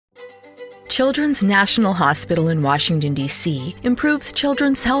Children's National Hospital in Washington, D.C. improves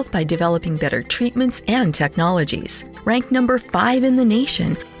children's health by developing better treatments and technologies. Ranked number 5 in the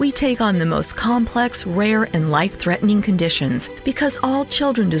nation, we take on the most complex, rare, and life-threatening conditions because all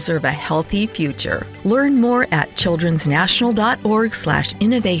children deserve a healthy future. Learn more at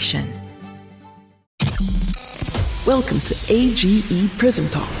childrensnational.org/innovation. Welcome to AGE Prism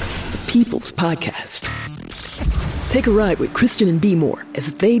Talk, the People's Podcast. Take a ride with Christian and B. Moore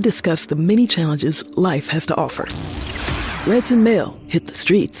as they discuss the many challenges life has to offer. Reds and Mail hit the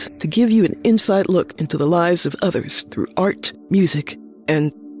streets to give you an inside look into the lives of others through art, music,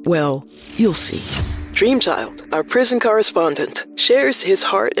 and, well, you'll see. Dreamchild, our prison correspondent, shares his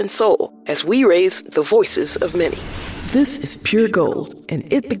heart and soul as we raise the voices of many. This is Pure Gold, and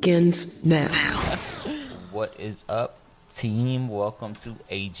it begins now. What is up, team? Welcome to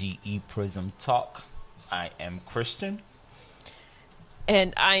AGE Prism Talk. I am Christian.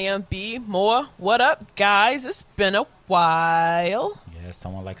 And I am B. Moore. What up, guys? It's been a while. Yeah,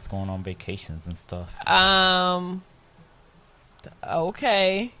 someone likes going on vacations and stuff.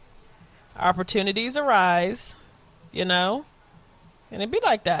 Okay. Opportunities arise, you know? And it be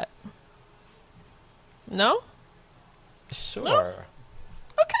like that. No? Sure. No?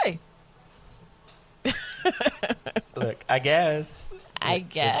 Okay. Look, I guess.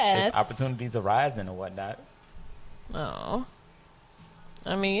 If opportunities arising or whatnot. Oh.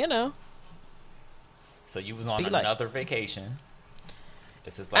 I mean, you know. So you was on another vacation.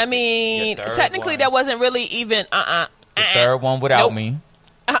 This is like technically that wasn't really even the third one without nope. me.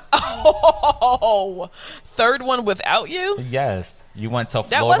 Oh, third one without you? Yes. You went to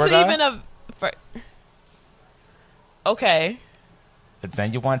Florida. That wasn't even okay. And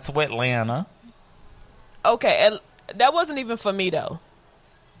then you went to Atlanta. Okay, and that wasn't even for me though.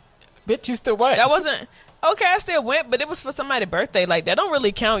 Bitch, you still went. That wasn't okay. I still went, but it was for somebody's birthday. Like that don't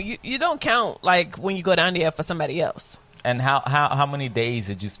really count. You don't count like when you go down there for somebody else. And how many days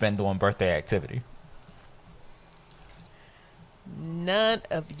did you spend doing birthday activity? None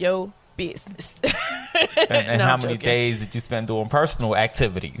of your business. And No, how I'm many joking. days did you spend doing personal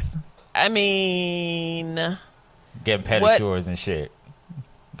activities? I mean, Getting pedicures and shit.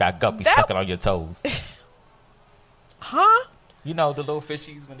 Got guppies sucking on your toes. huh? You know the little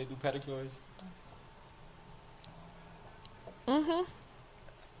fishies when they do pedicures? Mm-hmm.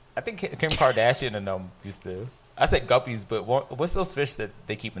 I think Kim Kardashian and them used to. I said guppies, but what's those fish that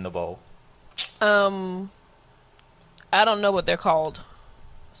they keep in the bowl? I don't know what they're called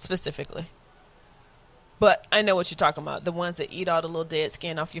specifically. But I know what you're talking about. The ones that eat all the little dead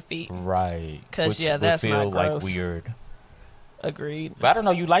skin off your feet. Right. Because, Which that's would feel not gross. like weird. Agreed. But I don't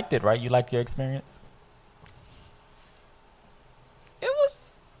know. You liked it, right? You liked your experience? It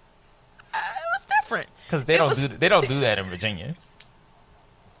was different. Because they don't do that in Virginia.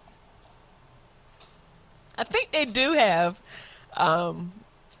 I think they do have a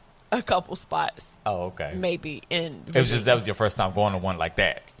couple spots. Oh, okay. Maybe in It was Virginia. that was your first time going to one like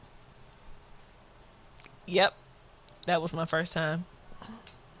that. Yep. That was my first time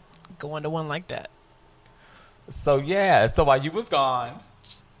going to one like that. So yeah, so while you was gone,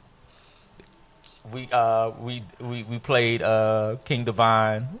 we played King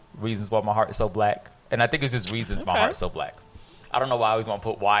Divine, Reasons Why My Heart Is So Black. And I think it's just Reasons My Heart Is So Black. I don't know why I always want to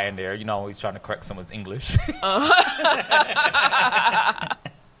put Y in there. You know, always trying to correct someone's English.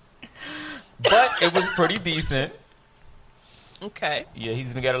 But it was pretty decent. Okay. Yeah,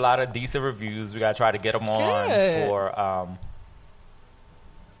 he's been getting a lot of decent reviews. We got to try to get him on Good. for, I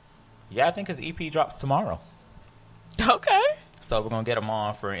think his EP drops tomorrow. Okay. So we're going to get him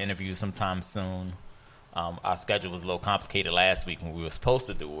on for an interview sometime soon. Our schedule was a little complicated last week when we were supposed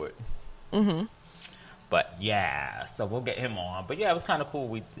to do it. Mm-hmm. But yeah, so we'll get him on. But yeah, it was kind of cool.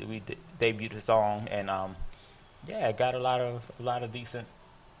 We debuted the song and it got a lot of decent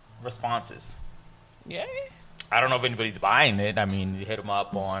responses. Yeah. I don't know if anybody's buying it. I mean, you hit them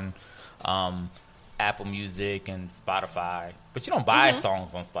up on Apple Music and Spotify, but you don't buy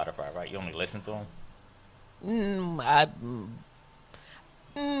songs on Spotify, right? You only listen to them.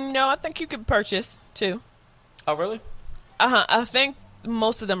 No, I think you could purchase too. Oh, really? I think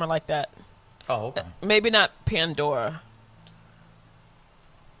most of them are like that. Oh, okay. Maybe not Pandora.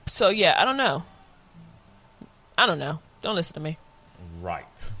 So yeah, I don't know. Don't listen to me.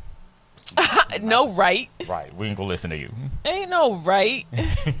 Right. No right. Right. We ain't gonna listen to you. Ain't no right.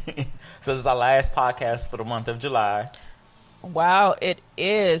 So this is our last podcast for the month of July. Wow, it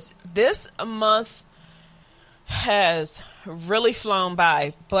is. This month has really flown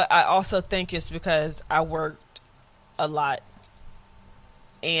by, but I also think it's because I worked a lot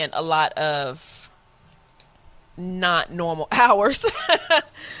and a lot of not normal hours.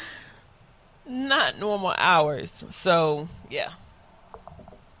 not normal hours. So yeah,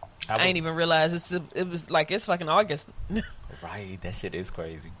 I ain't even realize it was like it's fucking August. Right, that shit is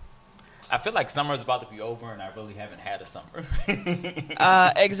crazy. I feel like summer's about to be over, and I really haven't had a summer.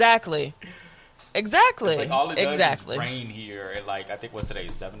 Exactly. It's like all it does is rain here, and like I think what's today,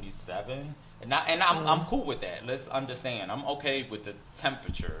 77, and I'm cool with that. Let's understand, I'm okay with the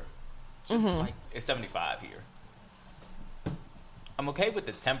temperature. Just like it's 75 here. I'm okay with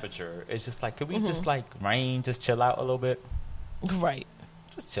the temperature. It's just like, could we just like rain, just chill out a little bit? Right.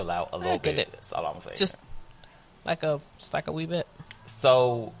 Just chill out a little bit. That's all I'm saying. Just like a wee bit.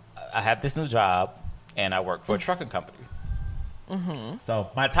 So I have this new job, and I work for a trucking company.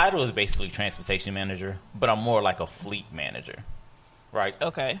 So my title is basically transportation manager, but I'm more like a fleet manager, right?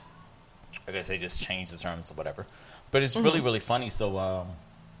 Okay. I guess they just changed the terms or whatever. But it's really, really funny. So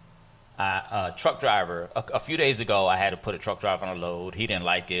a truck driver, a few days ago, I had to put a truck driver on a load. He didn't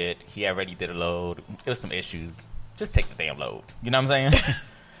like it. He already did a load. It was some issues. Just take the damn load. You know what I'm saying?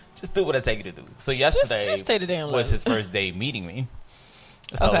 Just do what I take you to do. So yesterday just take the damn load. was his first day meeting me.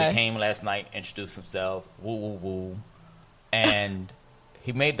 So he came last night, introduced himself, woo, woo, woo. And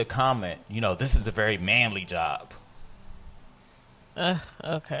he made the comment, this is a very manly job.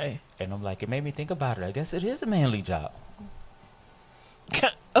 Okay. And I'm like, it made me think about it. I guess it is a manly job.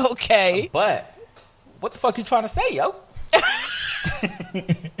 Okay. But what the fuck you trying to say, yo?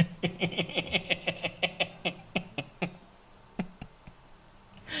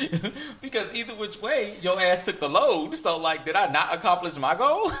 Because either which way, your ass took the load. So, like, did I not accomplish my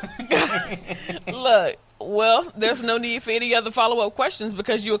goal? Look, well, there's no need for any other follow-up questions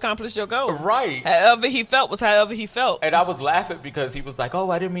because you accomplished your goal. Right. However he felt was however he felt. And I was laughing because he was like,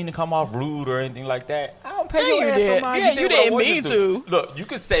 oh, I didn't mean to come off rude or anything like that. I don't pay your ass no mind. Yeah, you didn't mean to. Look, you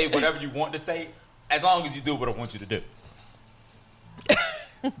can say whatever you want to say as long as you do what I want you to do.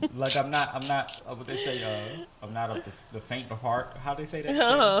 Like, I'm not, what they say, I'm not of the faint of heart. How they say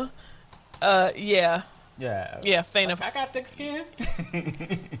that? Yeah. Yeah. Yeah, faint of heart. I got thick skin.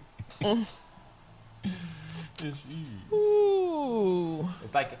 Ooh.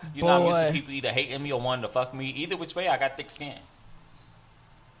 It's like, I'm used to people either hating me or wanting to fuck me. Either which way, I got thick skin.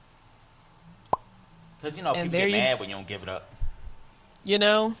 Because, people get mad when you don't give it up. I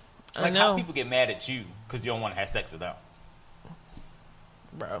know. How people get mad at you because you don't want to have sex with them.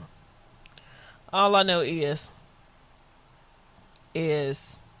 Bro. All I know is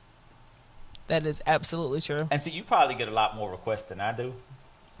that is absolutely true. And see, you probably get a lot more requests than I do.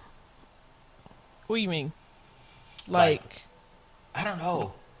 What do you mean? Like I don't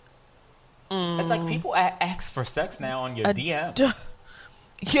know. It's like people ask for sex now on your DM.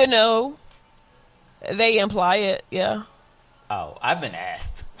 They imply it, yeah. Oh, I've been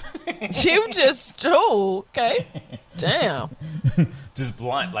asked. You just told, okay? Damn. Just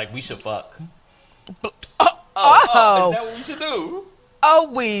blunt, like we should fuck. Oh, is that what we should do?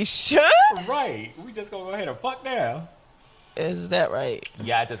 Oh, we should? Right. We just gonna go ahead and fuck now. Is that right?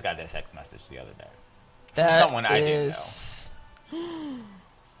 Yeah, I just got that text message the other day. That from someone I didn't know.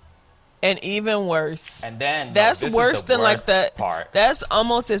 And even worse. And then that's worse than like that part. That's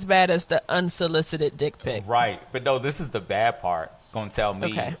almost as bad as the unsolicited dick pic. Right. But no, this is the bad part. Gonna tell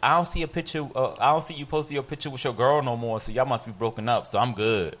me, okay. I don't see a picture. I don't see you posting your picture with your girl no more. So y'all must be broken up. So I'm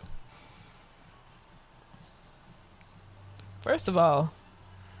good. First of all,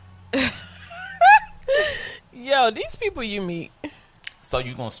 yo, these people you meet. So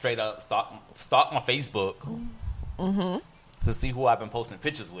you gonna straight up stalk my Facebook to see who I've been posting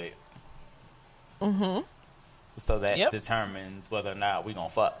pictures with. So that determines whether or not we gonna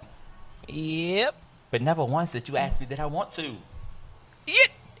fuck. Yep. But never once did you ask me that I want to.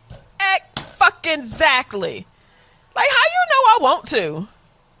 Fucking exactly. Like, how you know I want to?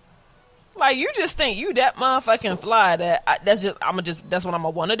 Like, you just think you that motherfucking fly that that's what I'm gonna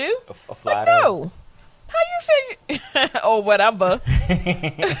want to do? A fly? Like, no. How you figure? Or whatever.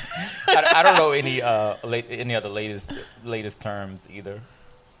 I don't know any other latest terms either.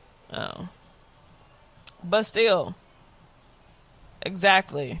 Oh. But still.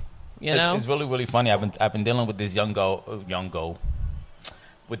 Exactly. You know? It's really, really funny. I've been dealing with this young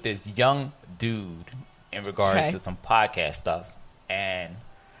dude in regards to some podcast stuff, and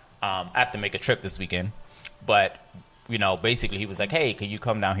I have to make a trip this weekend. But basically, he was like, "Hey, can you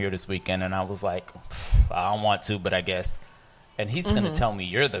come down here this weekend?" And I was like, "I don't want to, but I guess." And he's gonna tell me,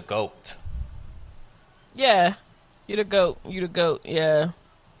 "You're the GOAT." Yeah, you're the GOAT. You the GOAT. Yeah.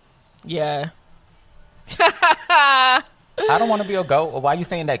 I don't want to be a GOAT. Why are you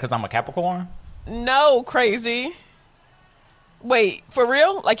saying that? Because I'm a Capricorn? No, crazy. Wait, for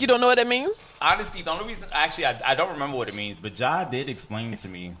real? Like, you don't know what that means? Honestly, the only reason, actually, I don't remember what it means, but Ja did explain to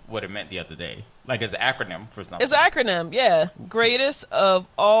me what it meant the other day. Like, it's an acronym for something. It's an acronym, yeah. Greatest of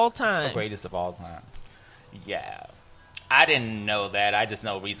all time. Greatest of all time. Yeah. I didn't know that. I just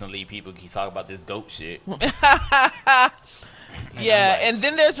know recently people keep talking about this GOAT shit. Yeah, and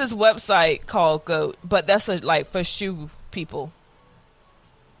then there's this website called GOAT, but that's like for shoe people.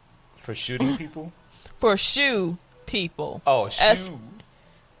 For shooting people? For shoe people. Oh, shoe.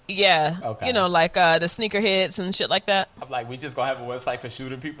 Yeah. Okay. You know, like the sneakerheads and shit like that. I'm like, we just gonna have a website for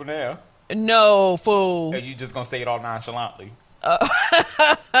shooting people now? No, fool. Or you just gonna say it all nonchalantly? Yeah,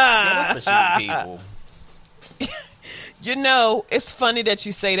 that's for shooting people. You know, it's funny that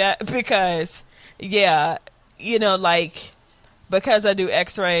you say that because, yeah, you know, like, because I do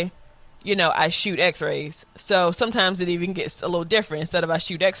x-ray, you know, I shoot x-rays. So sometimes it even gets a little different. Instead of I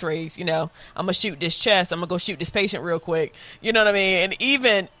shoot x-rays, you know, I'm going to shoot this chest. I'm going to go shoot this patient real quick. You know what I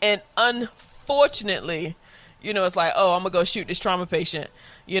mean? And unfortunately, you know, it's like, oh, I'm going to go shoot this trauma patient,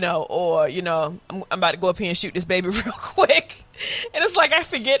 you know, or, you know, I'm about to go up here and shoot this baby real quick. And it's like, I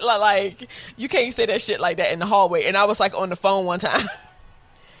forget, like, you can't say that shit like that in the hallway. And I was like on the phone one time.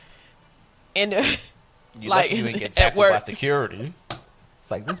 And You like, you didn't get tackled by security. It's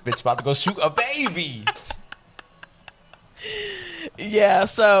like, this bitch about to go shoot a baby. Yeah,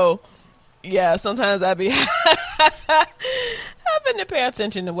 so, yeah, sometimes I be having to pay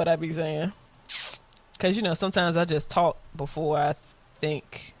attention to what I be saying. Because, you know, sometimes I just talk before I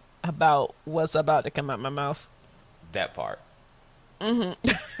think about what's about to come out my mouth. That part. Mm-hmm.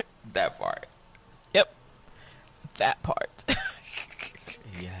 That part. Yep. That part.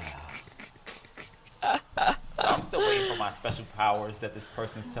 Yeah. So I'm still waiting for my special powers that this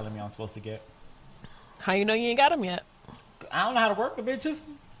person's telling me I'm supposed to get. How you know you ain't got them yet? I don't know how to work the bitches.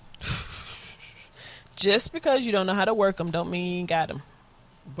 Just because you don't know how to work them don't mean you ain't got them.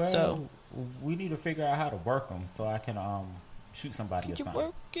 But So we need to figure out how to work them so I can shoot somebody or you something.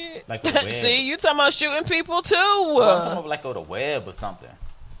 work it. Like with a web. See, you talking about shooting people too? I'm talking about like with a web or something.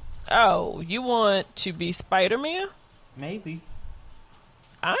 Oh, you want to be Spider-Man? Maybe.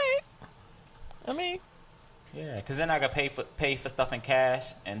 I mean, Yeah, because then I could pay for stuff in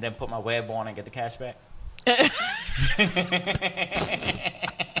cash and then put my web on and get the cash back.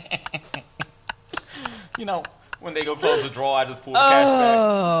 You know, when they go close the drawer, I just pull the cash back.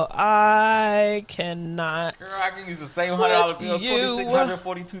 oh, I cannot. Girl, I can use the same $100 bill You-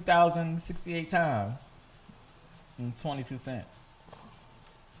 2,642,068 times. And 22 cents.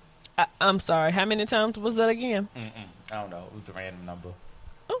 I'm sorry. How many times was that again? I don't know. It was a random number.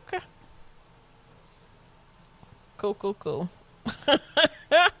 Okay. Cool.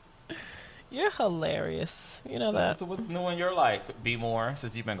 You're hilarious. You know that. So what's new in your life, B More,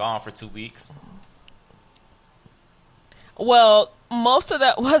 since you've been gone for 2 weeks? Well, most of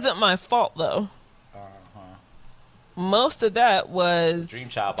that wasn't my fault, though. Uh-huh. Most of that was Dream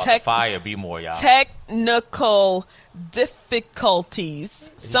Child about to fire B More, y'all. technical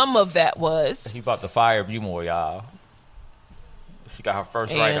difficulties. Some of that was. He about to fire B More, y'all. She got her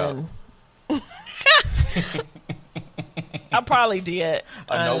first write-up. I probably did.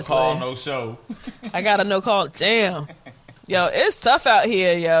 A no call, no show. I got a no call. Damn. Yo, it's tough out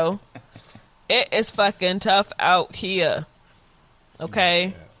here, yo. It is fucking tough out here.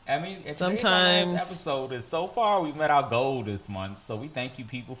 Okay? I mean, Sometimes our last episode is so far we've met our goal this month. So we thank you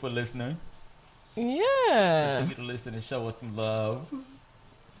people for listening. Yeah. Continue to listen and show us some love.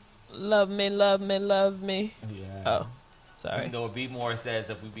 Love me. Yeah. Oh, sorry. Even though B More says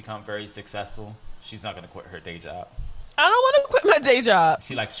if we become very successful, she's not going to quit her day job. I don't want to quit my day job.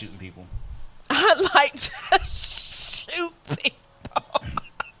 She likes shooting people. I like to shoot people.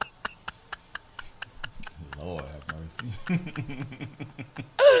 Lord have mercy.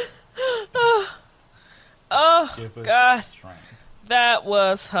 Oh, Give us God. strength. That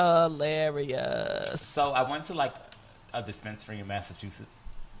was hilarious. So I went to like a dispensary in Massachusetts.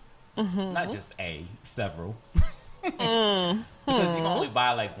 Mm-hmm. Not just several. Because you can only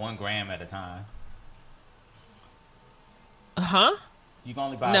buy like 1 gram at a time. Huh? You can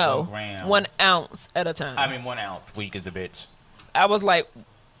only buy 1 gram. 1 ounce at a time. I mean 1 ounce. Weak as a bitch. I was like,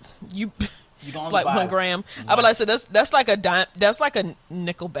 you can only like buy 1 gram. I was like, so that's like a dime. That's like a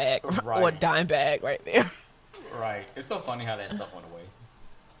nickel bag Right. or a dime bag right there. Right. It's so funny how that stuff went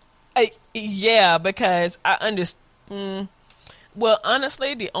away. Yeah, because I understand. Well,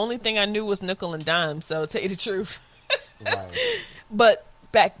 honestly, the only thing I knew was nickel and dime. So tell you the truth. Right. But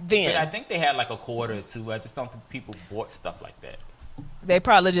back then, I think they had like a quarter or two. I just don't think people bought stuff like that. they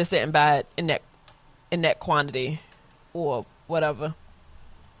probably just didn't buy it in that quantity or whatever.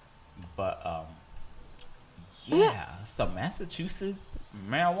 But yeah. So Massachusetts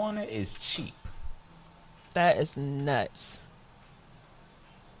marijuana is cheap. That is nuts.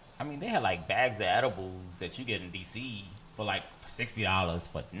 I mean, they had like bags of edibles that you get in DC for like $60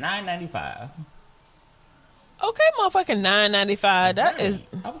 for $9.95. Okay, motherfucking $9.95. That is.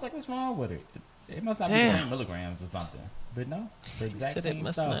 I was like, what's wrong with it? It must not be Damn. the same milligrams or something. But no, the exact Said same it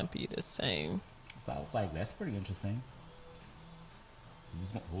must stuff. not be the same. So I was like, that's pretty interesting.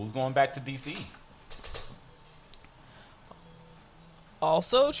 Who's going back to DC?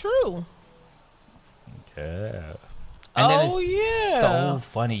 Also true. Yeah. And then Oh, it's yeah. so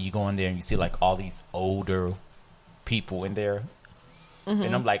funny. You go in there and you see like all these older people in there. Mm-hmm.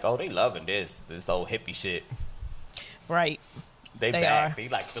 And I'm like, oh, they loving this old hippie shit. Right. They They back. are. They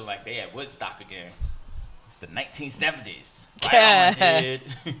like feel like they at Woodstock again. It's the 1970s. Yeah. Right on,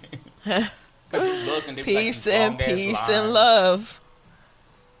 dude. Because you look and they be like Peace these and long-ass peace lines. and love.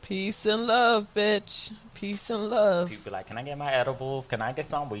 Peace and love, bitch. Peace and love. People be like, can I get my edibles? Can I get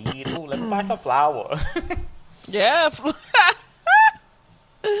some weed? Ooh, let me buy some flour. Yeah.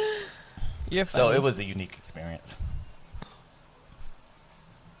 You're So funny. it was a unique experience.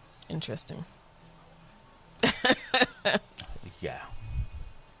 Interesting. Yeah.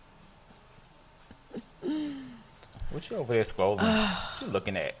 What you over there scrolling? What you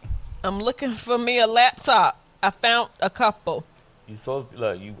looking at? I'm looking for me a laptop. I found a couple. You supposed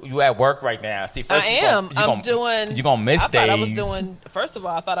look. You at work right now. See, I first am. You I'm doing. You gonna miss I days. thought I was doing. First of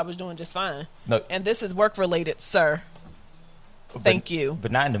all, I thought I was doing just fine. No, And this is work related, sir. Thank you.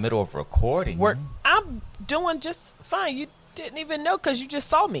 But not in the middle of recording. Work. I'm doing just fine. You didn't even know because you just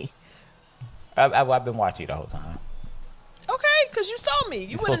saw me. I've been watching you the whole time. Okay, because you saw me. You You're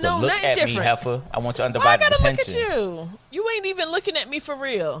would have supposed to known look nothing at different. me, heifer. I want your Why I undivided gotta attention. look at you? You ain't even looking at me for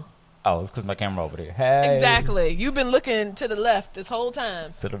real. Oh, it's because my camera over there. Hey. Exactly. You've been looking to the left this whole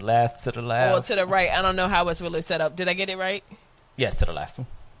time. To the left. To the left. Or to the right. I don't know how it's really set up. Did I get it right? Yes, to the left.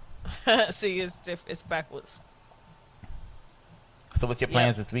 See, it's backwards. So, what's your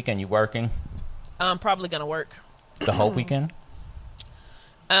plans this weekend? You working I'm probably gonna work. the whole weekend?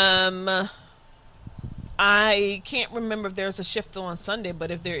 I can't remember if there's a shift on Sunday,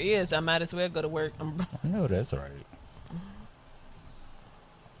 but if there is, I might as well go to work. I know that's right.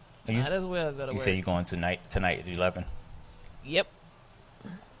 And Might as well go to You work. say you're going tonight at 11. Yep.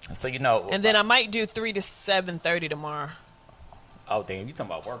 So you know. And then I might do 3 to 7:30 tomorrow. Oh damn! You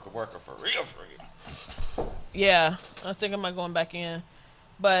talking about worker for real? Yeah, I was thinking about going back in,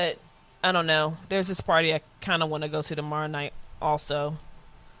 but I don't know. There's this party I kind of want to go to tomorrow night also.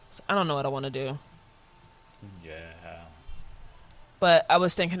 So I don't know what I want to do. Yeah. But I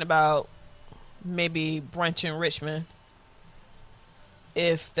was thinking about maybe brunch in Richmond,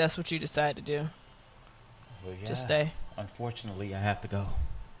 if that's what you decide to do. Well, yeah. Just stay. Unfortunately, I have to go.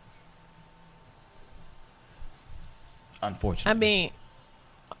 Unfortunately. I mean,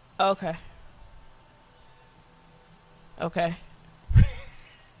 okay. Okay.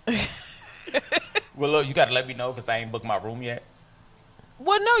 Well, look, you got to let me know because I ain't booked my room yet.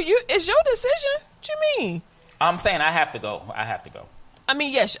 Well, no, it's your decision. What you mean? I'm saying I have to go. I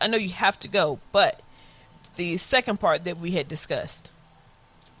mean, yes, I know you have to go, but the second part that we had discussed.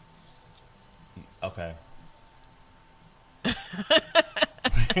 Okay.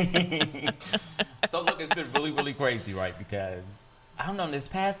 So look, it's been really, really crazy, right? Because I don't know. This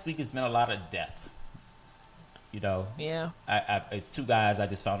past week, it's been a lot of death. You know. Yeah. It's two guys. I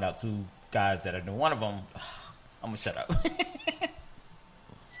just found out two guys that I knew. One of them. I'm gonna shut up.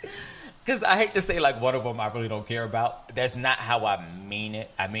 Because I hate to say like one of them I really don't care about. That's not how I mean it.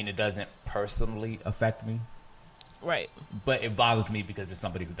 I mean it doesn't personally affect me. Right. But it bothers me because it's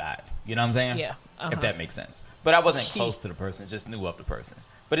somebody who died. You know what I'm saying? Yeah. If that makes sense. But I wasn't close to the person, just knew of the person.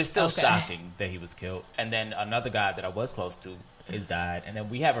 But it's still Okay. shocking that he was killed. And then another guy that I was close to is died. And then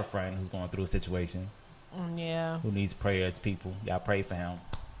we have a friend who's going through a situation Yeah. who needs prayers, people. Y'all pray for him.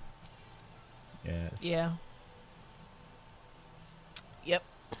 Yes. Yeah. Yep.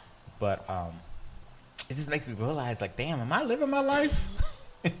 But it just makes me realize, like, damn, am I living my life?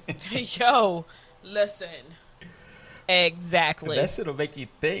 Yo, listen. Exactly. That shit'll make you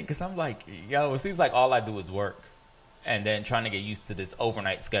think. Because I'm like, yo, it seems like all I do is work. And then trying to get used to this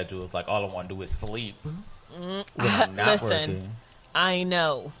overnight schedule. It's like all I want to do is sleep when I'm not Listen, working. I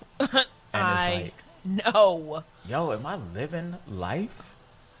know. And I it's know. yo, am I living life?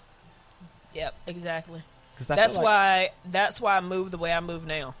 Yep, exactly. 'Cause I That's feel like, why I move the way I move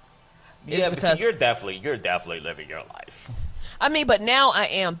now. yeah, but because- see, you're definitely living your life. I mean, but now I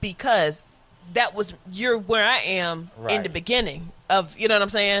am because you're where I am in Right. the beginning of, you know what I'm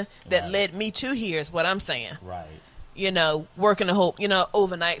saying? That Right. led me to here is what I'm saying. Right. working the whole,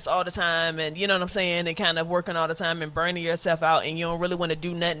 overnights all the time, and you know what I'm saying, and kind of working all the time and burning yourself out, and you don't really want to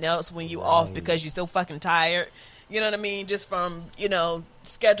do nothing else when you off because you're so fucking tired. You know what I mean? Just from,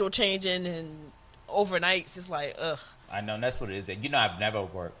 schedule changing and overnights, it's like, ugh. I know, and that's what it is. And I've never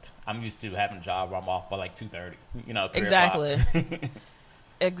worked. I'm used to having a job where I'm off by like 2:30. 3 exactly. o'clock.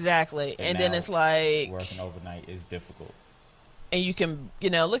 Exactly. And then it's like working overnight is difficult. And you can,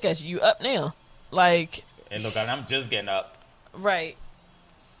 look at you up now, like. And look, I'm just getting up. Right.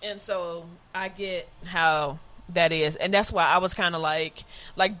 And so I get how that is, and that's why I was kind of like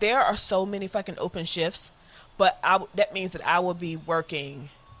there are so many fucking open shifts, but that means that I will be working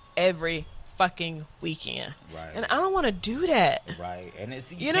every fucking weekend, right? And I don't want to do that, right? And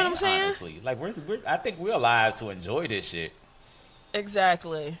it's you know what I'm saying? Honestly, like I think we're alive to enjoy this shit.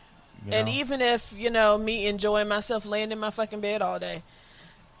 Exactly. And even if me enjoying myself laying in my fucking bed all day,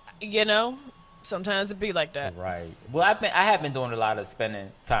 sometimes it be like that. Right. Well, I have been doing a lot of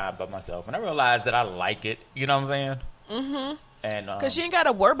spending time by myself, and I realized that I like it. You know what I'm saying? Mm-hmm. And because you ain't got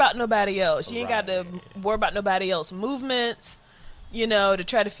to worry about nobody else. You ain't got to worry about nobody else's movements. To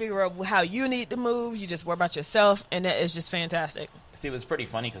try to figure out how you need to move. You just worry about yourself, and that is just fantastic. See, it was pretty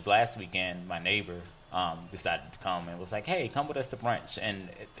funny because last weekend my neighbor decided to come and was like, "Hey, come with us to brunch." And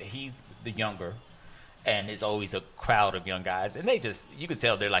he's the younger. And it's always a crowd of young guys. And you could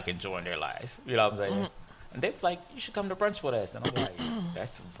tell they're like enjoying their lives. You know what I'm saying? Mm-hmm. And they was like, "You should come to brunch with us." And I'm like,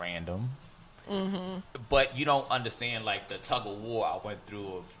 that's random. Mm-hmm. But you don't understand like the tug of war I went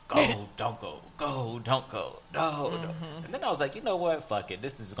through of go, don't go, go, don't go, no. And then I was like, you know what? Fuck it.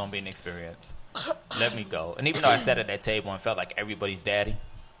 This is going to be an experience. Let me go. And even though I sat at that table and felt like everybody's daddy.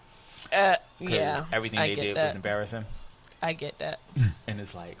 Yeah. Everything they did was embarrassing. I get that. And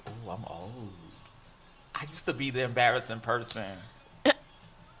it's like, oh, I'm old. I used to be the embarrassing person.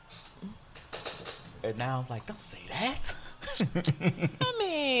 And now I'm like, don't say that. I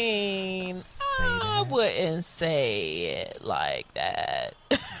mean, I wouldn't say it like that.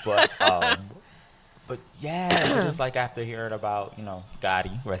 But yeah, just like after hearing about,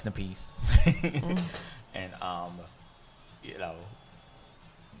 Gotti, rest in peace. And,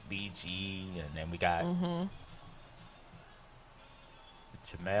 BG, and then we got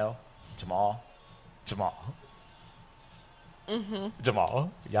Jamal. Jamal.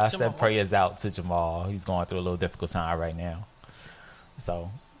 Y'all send prayers out to Jamal. He's going through a little difficult time right now.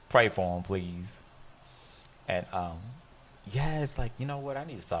 So pray for him, please. And it's like, you know what? I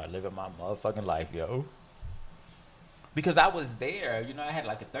need to start living my motherfucking life, yo. Because I was there, I had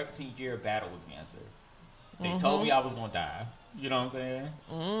like a 13-year battle with cancer. They told me I was gonna die. You know what I'm saying?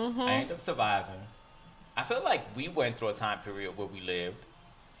 Mm-hmm. I ended up surviving. I feel like we went through a time period where we lived.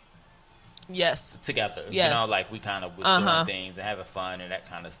 Yes. Together. Yes. Like we kind of was doing things and having fun and that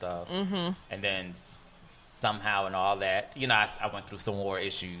kind of stuff. Mm-hmm. And then somehow and all that, I went through some war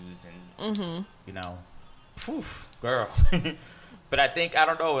issues and, girl. But I think, I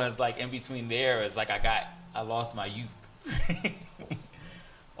don't know, it's like in between there, it's like I lost my youth.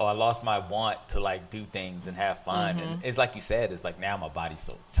 Or I lost my want to like do things and have fun. And it's like you said, it's like now my body's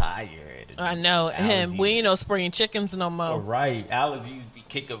so tired. I know. And we ain't no spring chickens no more. Right. Allergies be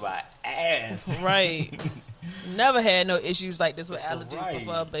kicking my ass. Right. Never had no issues like this with allergies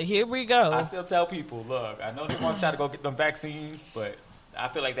before, but here we go. I still tell people, look, I know they want to try to go get them vaccines, but I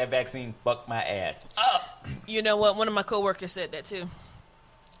feel like that vaccine fucked my ass up. You know what? One of my coworkers said that too.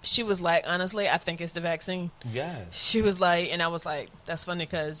 She was like, honestly, I think it's the vaccine. Yeah. She was like, and I was like, that's funny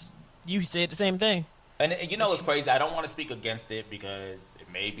because you said the same thing. And what's crazy? I don't want to speak against it because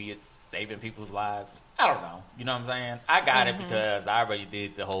maybe it's saving people's lives. I don't know. You know what I'm saying? I got it because I already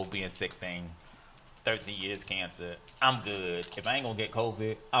did the whole being sick thing. 13 years cancer. I'm good. If I ain't going to get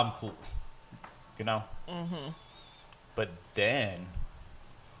COVID, I'm cool. But then,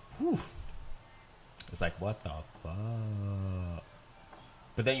 it's like, what the fuck?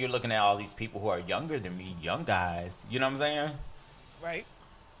 But then you're looking at all these people who are younger than me, young guys. You know what I'm saying? Right.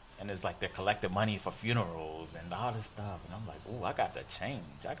 And it's like they're collecting money for funerals and all this stuff. And I'm like, ooh, I got to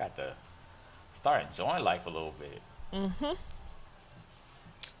change. I got to start enjoying life a little bit. Mm-hmm.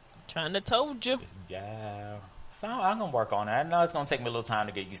 Trying to told you. Yeah. So I'm going to work on it. I know it's going to take me a little time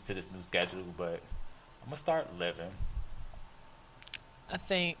to get used to this new schedule, but I'm going to start living. I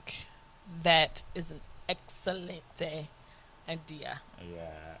think that is an excellent idea.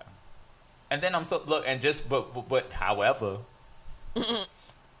 Yeah. And then but however,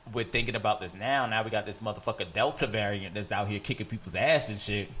 we're thinking about this now we got this motherfucker Delta variant that's out here kicking people's ass and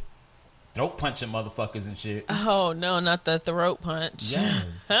shit, throat punching motherfuckers and shit. Oh no, not the throat punch. Yes.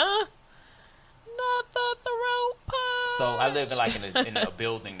 Huh? Not the throat punch. So I live in a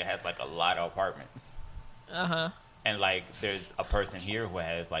building that has like a lot of apartments. And like, there's a person here who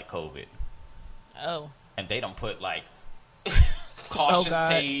has like COVID. Oh. And they don't put like caution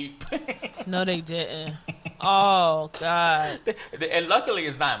tape. No, they didn't. Oh God. And luckily,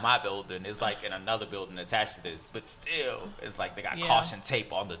 it's not in my building. It's like in another building attached to this. But still, it's like they got caution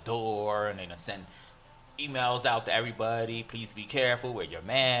tape on the door, and they send emails out to everybody. Please be careful. Wear your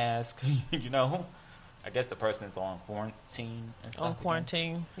mask. You know. I guess the person's on quarantine and stuff. On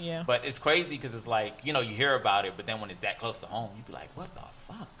quarantine, yeah. But it's crazy because it's like, you know, you hear about it, but then when it's that close to home, you be like, what the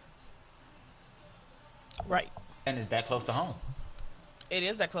fuck? Right. And it's that close to home. It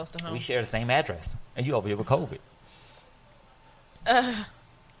is that close to home. We share the same address. And you over here with COVID.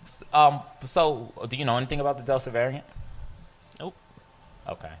 So, do you know anything about the Delta variant? Nope.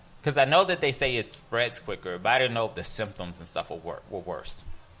 Okay. Because I know that they say it spreads quicker, but I didn't know if the symptoms and stuff were worse.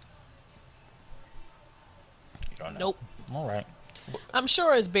 Nope. All right. I'm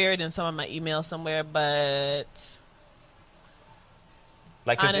sure it's buried in some of my emails somewhere, but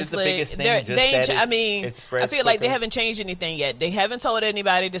like, honestly, it's the biggest thing. I feel like they haven't changed anything yet. They haven't told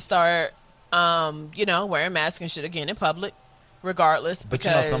anybody to start, wearing masks and shit again in public, regardless. But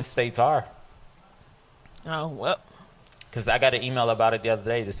you know, some states are. Oh well. Because I got an email about it the other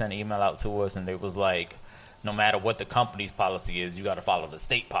day. They sent an email out to us, and it was like, no matter what the company's policy is, you got to follow the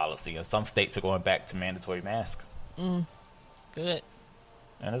state policy. And some states are going back to mandatory masks. Good.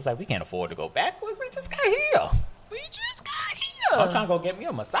 And it's like, we can't afford to go backwards. We just got here. I'm trying to go get me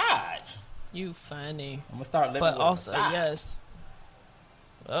a massage. You funny. I'm going to start living but with also, a massage. yes.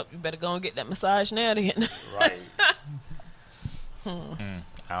 Well, you better go and get that massage now then. Right. I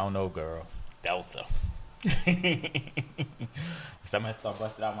don't know, girl. Delta. Somebody start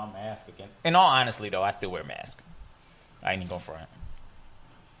busting out my mask again. In all honesty, though, I still wear a mask. I ain't even going front.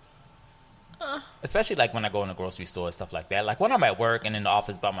 Especially like when I go in the grocery store and stuff like that. Like when I'm at work and in the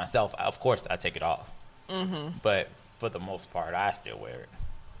office by myself, of course I take it off. Mm-hmm. But for the most part, I still wear it.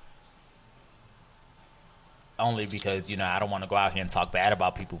 Only because, I don't want to go out here and talk bad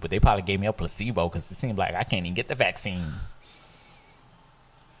about people, but they probably gave me a placebo because it seemed like I can't even get the vaccine.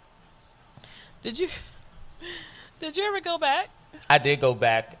 Did you ever go back? I did go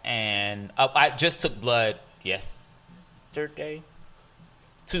back, and I just took blood yesterday?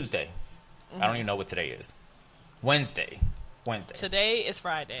 Tuesday. I don't even know what today is. Wednesday. Today is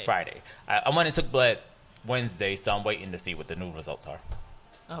Friday. I went and took blood Wednesday, so I'm waiting to see what the new results are.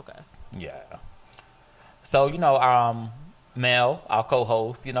 Okay. Yeah. So, Mel, our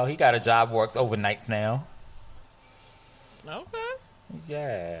co-host, he got a job, works overnights now. Okay.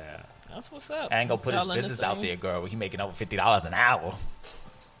 Yeah. That's what's up. I ain't gonna put his business out there, girl. He making over $50 an hour.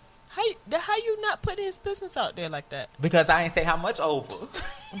 How you not put his business out there like that? Because I ain't say how much over.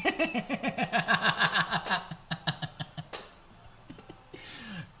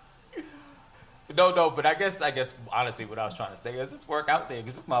 No, but I guess honestly what I was trying to say is it's work out there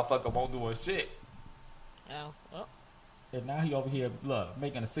because this motherfucker won't do shit. Oh, well. And now he over here, look,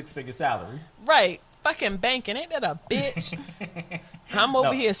 making a 6-figure salary. Right. Fucking banking. Ain't that a bitch? I'm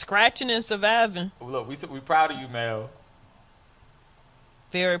over here scratching and surviving. Look, we proud of you, Mel.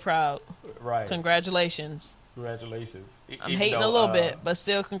 Very proud. Right. Congratulations. I'm hating a little bit, but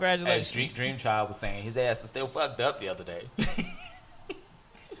still congratulations. As Dream Child was saying, his ass was still fucked up the other day.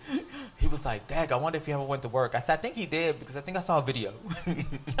 He was like, Dag, I wonder if he ever went to work. I said, I think he did because I think I saw a video.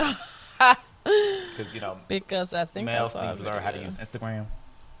 Because I think Mel needs to learn how to use Instagram.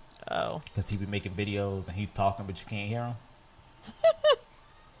 Oh. Because he be making videos and he's talking, but you can't hear him.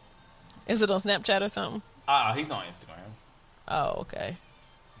 Is it on Snapchat or something? He's on Instagram. Oh, okay.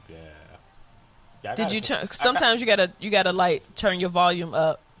 Yeah. Did you sometimes you gotta like turn your volume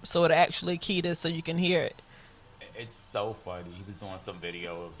up so it actually keyed it so you can hear it. It's so funny. He was doing some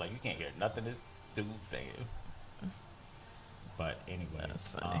video. It was like you can't hear nothing this dude saying. But anyway, that's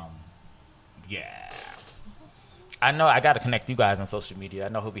funny. Yeah. I know I got to connect you guys on social media. I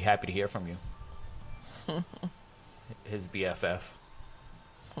know he'll be happy to hear from you. His BFF.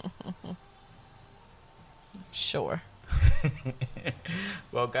 Sure.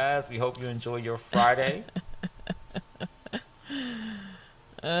 Well, guys, we hope you enjoy your Friday.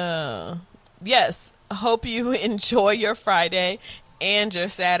 Yes. I hope you enjoy your Friday and your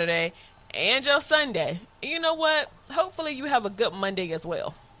Saturday and your Sunday. You know what? Hopefully you have a good Monday as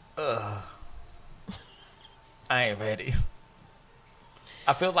well. I ain't ready.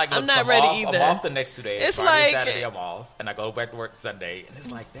 I feel like I'm not ready either. I'm off the next 2 days. It's Friday, like Saturday I'm off, and I go back to work Sunday, and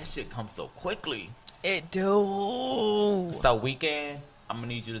it's like that shit comes so quickly. It do. So weekend, I'm gonna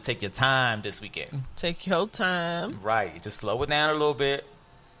need you to take your time this weekend. Take your time. Right, just slow it down a little bit.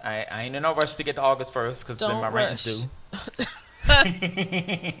 I ain't in no rush to get to August 1st because then my rent is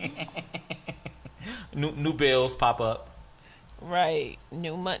due. new bills pop up. Right.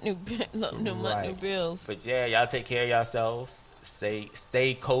 New month, new bills. But yeah, y'all take care of yourselves. Stay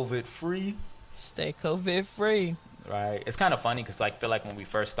COVID free. Stay COVID free. Right. It's kind of funny because I feel like when we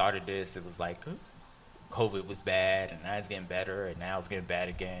first started this, it was like COVID was bad, and now it's getting better, and now it's getting bad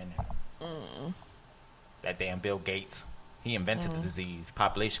again. That damn Bill Gates, he invented the disease,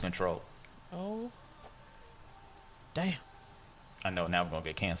 population control. Oh, damn. I know, now we're going to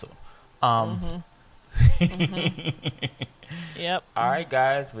get canceled. Yep. All right,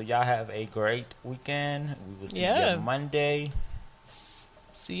 guys. Well, y'all have a great weekend. We will see you Monday.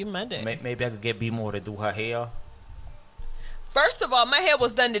 See you Monday. Maybe I could get B More to do her hair. First of all, my hair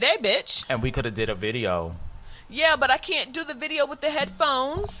was done today, bitch. And we could have did a video. Yeah, but I can't do the video with the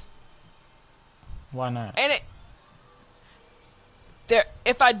headphones. Why not? And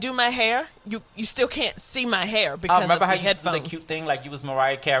if I do my hair, you still can't see my hair because remember of how the you used to headphones. do the cute thing like you was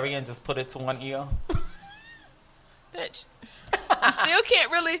Mariah Carey and just put it to one ear? Bitch, you still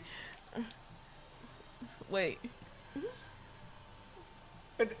can't really. Wait.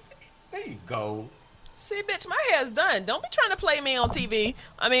 There you go. See, bitch, my hair's done. Don't be trying to play me on TV.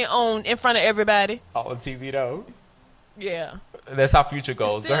 I mean, in front of everybody. On TV though. Yeah. That's how Future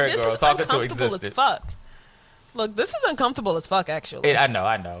goes. Go ahead, girl. Talk it to existence. As fuck. Look, this is uncomfortable as fuck, actually. I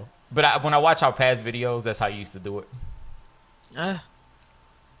know. But when I watch our past videos, that's how you used to do it.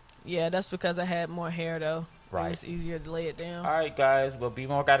 Yeah, that's because I had more hair, though. Right. It's easier to lay it down. All right, guys. Well, B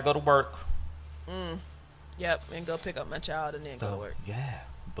More got to go to work. Yep, and go pick up my child and then go to work. Yeah.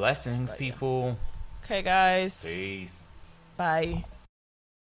 Blessings, people. Okay, guys. Peace. Bye.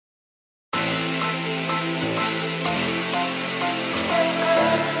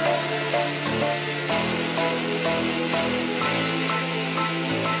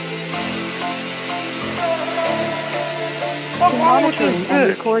 Monitoring and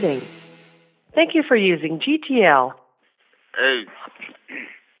recording. Thank you for using GTL. Hey.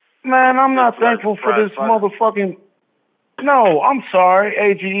 Man, I'm not thankful for this motherfucking... No, I'm sorry,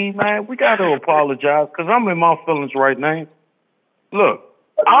 AGE, man. We got to apologize because I'm in my feelings right now. Look.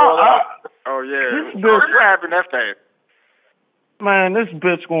 Oh, yeah. What happened that fast? Man, this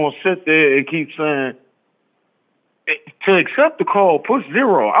bitch going to sit there and keep saying, to accept the call, push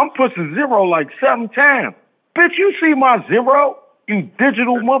 0. I'm pushing 0 like 7 times. Bitch, you see my 0? You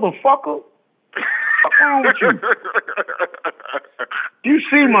digital motherfucker? What's wrong with you? You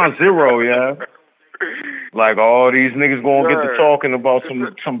see my 0, yeah? Like all these niggas gonna get to talking about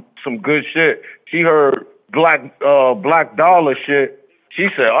some good shit. She heard Black Dollar shit. She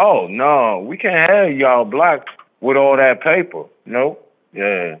said, "Oh no, we can't have y'all black with all that paper." Nope.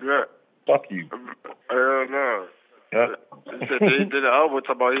 Yeah. Fuck you. Hell no. Yeah. He said they did an album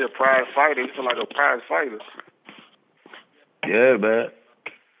talking about he a prize fighter. He feel like a prize fighter. Yeah, man.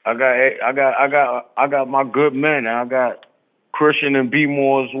 I got my good men. I got Christian and B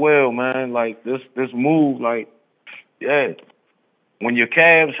More as well, man. Like this move, like, yeah. When your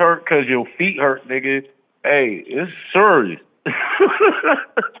calves hurt because your feet hurt, nigga, hey, it's serious.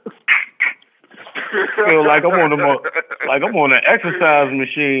 Feel like I'm on an exercise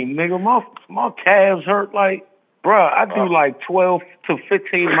machine, nigga. My calves hurt like, bruh. I do like 12 to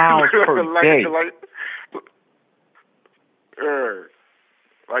 15 miles per day.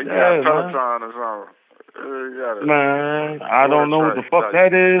 Like you got Peloton or something. Man, I don't know what the fuck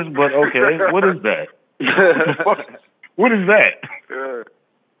that is, but okay. What is that? What is that?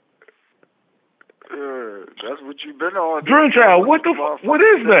 That's what you've been on. Dream Child, what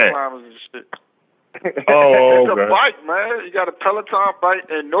is that? Oh, it's a bike, man. You got a Peloton bike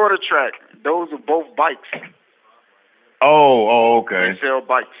and NordicTrack. Those are both bikes. Oh, okay. They sell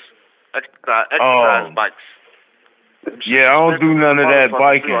bikes, exercise bikes. Yeah, I don't do none of that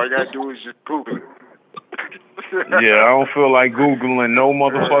biking. All you gotta do is just Google it. Yeah, I don't feel like Googling no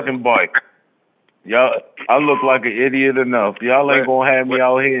motherfucking bike. Y'all, I look like an idiot enough. Y'all ain't gonna have me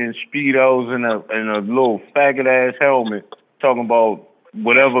out here in Speedos and a little faggot ass helmet talking about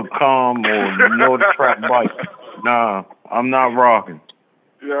whatever calm or NordicTrack bike. Nah, I'm not rocking.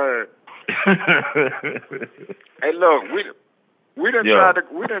 Yeah. Hey, look, we done tried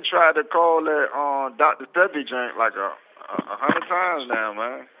to call that Dr. Sebi joint like 100 times now,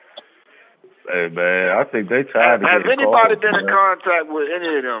 man. Hey, man, I think they tired of Has getting anybody called, been in contact with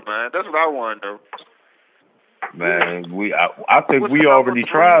any of them, man? That's what I want to know. Man, I think we already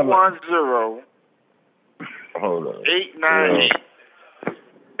tried. 310. Hold on. 898.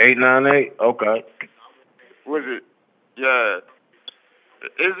 898? Okay. Was it? Yeah.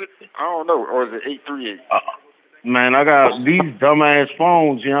 Is it? I don't know. Or is it 838? Man, I got these dumbass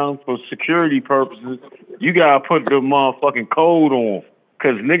phones, young, for security purposes. You gotta put the motherfucking code on.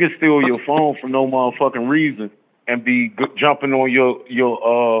 Cause niggas steal your phone for no motherfucking reason and be jumping on your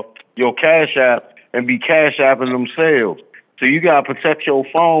Cash App and be Cash Apping themselves. So you gotta protect your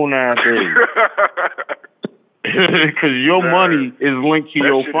phone nowadays. Cause your money is linked to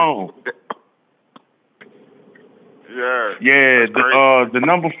your phone. Yeah. The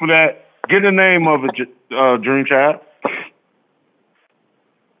number for that. Get the name of it, Dream Child.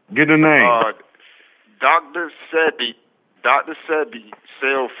 Get the name. Dr. Sebi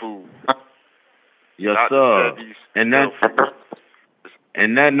Cell Food. Yes, sir. And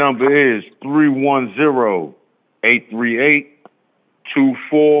that number is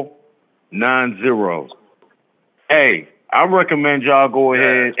 310-838-2490. Hey, I recommend y'all go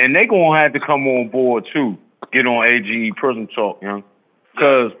ahead, and they gonna have to come on board too. Get on AGE Prison Talk, young.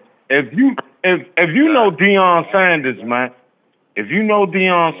 Cause if you know Deion Sanders, man. If you know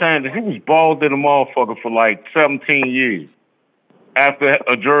Deion Sanders, he was bald to the motherfucker for like 17 years after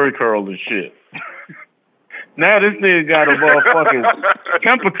a jury curl and shit. Now this nigga got a motherfucking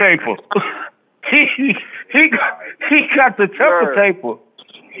temper taper. he got the temper taper.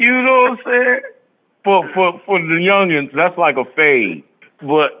 You know what I'm saying? For the youngins, that's like a fade.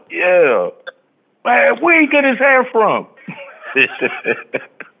 But yeah, man, where he get his hair from?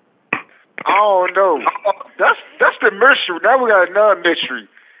 I don't know. That's the mystery. Now we got another mystery.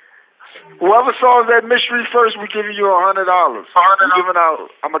 Whoever solves that mystery first, we giving you $100. I'm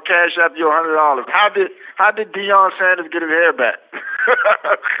gonna cash out you $100. How did Deion Sanders get his hair back?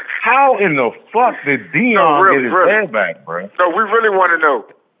 How in the fuck did Deion get his hair back, bro? No, we really want to know.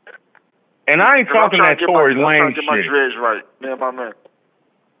 And I ain't talking that Tory Lanez shit. I'm trying to get my dreads right, my man.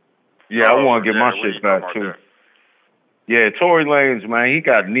 Yeah, I want to get my shit back too. Yeah, Tory Lanez, man, he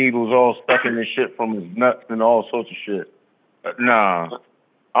got needles all stuck in his shit from his nuts and all sorts of shit. Nah,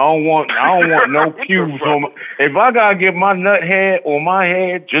 I don't want no pubes on my. If I gotta get my nut hair on my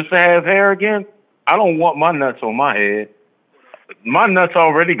head just to have hair again, I don't want my nuts on my head. My nuts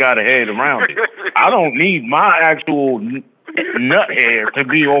already got a head around it. I don't need my actual nut hair to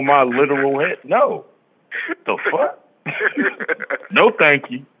be on my literal head. No, the fuck? No, thank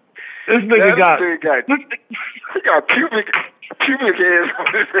you. This nigga got pubic hairs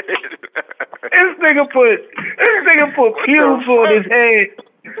on his head. This nigga put pubes on his head.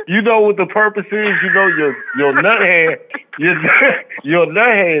 You know what the purpose is? You know your nut hair, your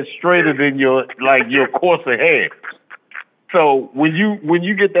nut hair is straighter than your coarser hair. So when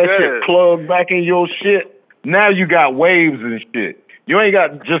you get that shit plugged back in your shit, now you got waves and shit. You ain't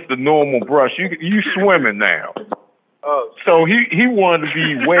got just a normal brush. You swimming now. So he wanted to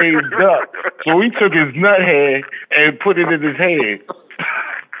be waved up. So he took his nut hair and put it in his head.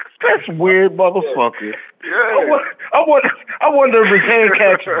 That's weird, motherfucker. Yeah. I wonder if his head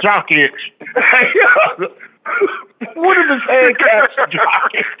catch jock itch. What if his head catch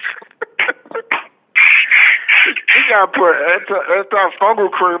jock itch? He got to put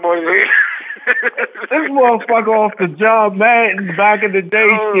anti-fungal cream on his head. This motherfucker off the job, man, back in the day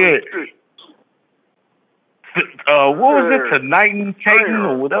shit. What was it? Tonightin' Tatum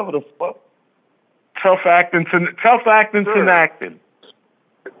or whatever the fuck? Tough acting.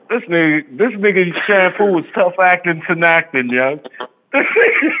 This nigga shampoo is tough acting, young.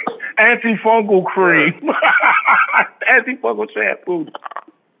 Antifungal cream. Antifungal shampoo.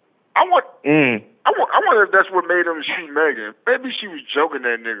 I wonder if that's what made him shoot Megan. Maybe she was joking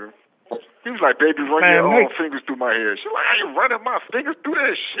that nigga. He was like, "Baby, run your own fingers through my hair." She was like, "Are you running my fingers through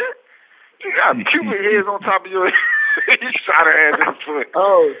that shit? You got pubic hairs on top of your head." He shot her ass in the foot.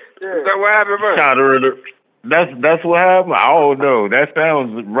 Oh, yeah. Is that what happened, man? Shot her in the... That's what happened? I don't know. That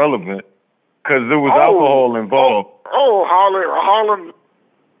sounds relevant. Because there was alcohol involved. Harlem.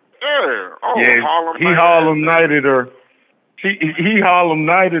 Yeah. Harlem. He Harlem Nighted her. He Harlem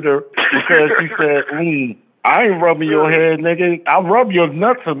Nighted her because she said, I ain't rubbing your head, nigga. I rub your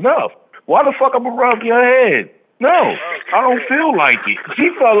nuts enough. Why the fuck I'm gonna rub your head? No, I don't feel like it. She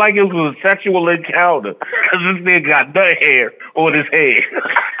felt like it was a sexual encounter because this nigga got nut hair on his head.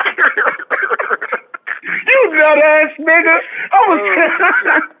 You nut ass nigga.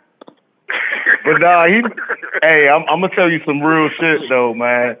 But nah, hey, I'm gonna tell you some real shit though,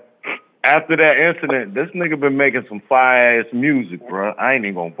 man. After that incident, this nigga been making some fire ass music, bro. I ain't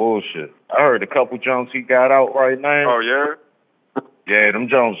even gonna bullshit. I heard a couple jumps he got out right now. Oh yeah? Yeah, them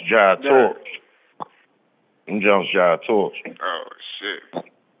jumps jive torch. Oh shit.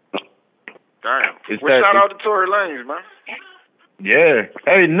 Damn. Shout out to Tory Lanez, man. Yeah.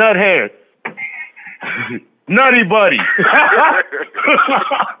 Hey, nuthead. Nutty buddy.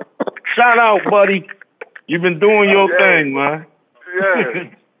 Shout out, buddy. You've been doing your thing, man. Yeah.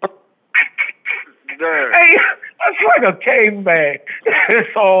 Hey, That's like a caveman.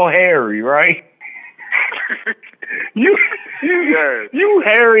 It's all hairy, right? You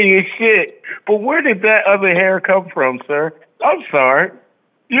hairy as shit. But where did that other hair come from, sir? I'm sorry.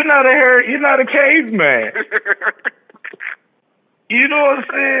 You're not a caveman. You know what I'm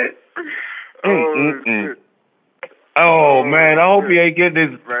saying? Oh man, I hope he ain't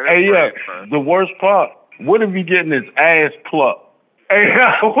getting his. Hey, the worst part. What if he getting his ass plucked? Hey,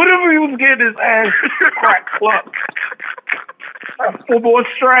 what if he was getting his ass crack plucked? For more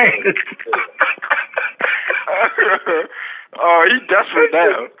strain. Oh, he desperate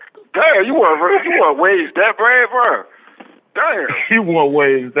now. Damn, you want waves that bad, bro? Damn. You want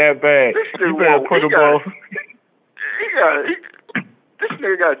waves that bad? You better put them on. This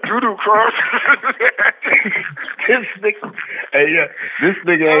nigga got doo-doo cross. This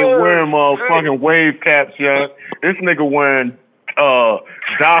nigga ain't wearing motherfucking wave caps, young. This nigga wearing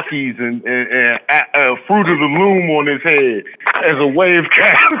Dockies and Fruit of the Loom on his head as a wave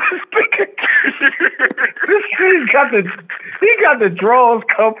cap. This nigga got the Draws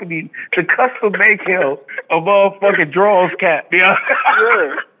company to custom make him a motherfucking Draws cap. Yeah.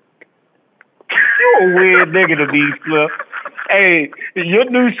 You a weird nigga to be, Flip. Hey, your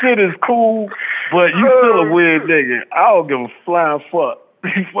new shit is cool, but you still a weird nigga. I don't give a flying fuck.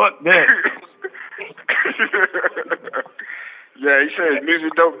 Fuck that. Yeah, he said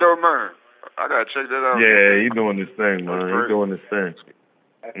music dope, man. I gotta check that out. Yeah, he doing his thing, man. He doing his thing.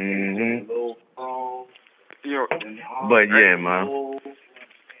 But yeah, man.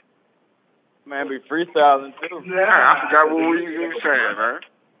 Man, be freestyling too. Yeah, I forgot what we was saying, man.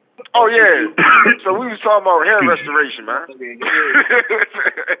 Oh yeah, so we was talking about hair restoration, man.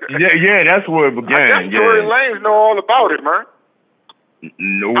 yeah, that's where it began. I guess Tory Lanez know all about it, man.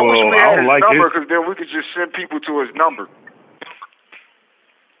 No, I wish we had I don't his like number it. because then we could just send people to his number.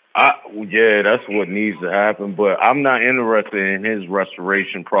 Yeah, that's what needs to happen. But I'm not interested in his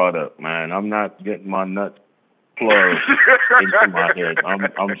restoration product, man. I'm not getting my nuts plugged into my head.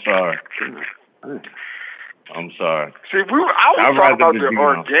 I'm sorry. I'm sorry. See, I was talking about the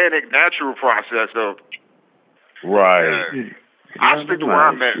organic, natural process, though. Right. Yeah. I stick to where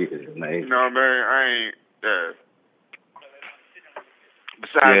I'm at. You know what I mean? I ain't.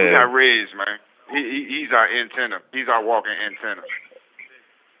 Besides, we got Rez, man. He's our antenna. He's our walking antenna.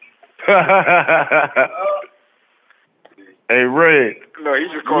 Hey, Red. No, he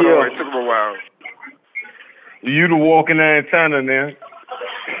just called over. It took him a while. You the walking antenna, man.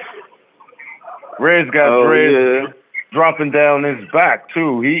 Red's got dreads dropping down his back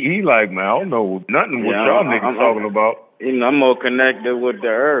too. He like, man, I don't know nothing what y'all niggas talking about. You know, I'm more connected with the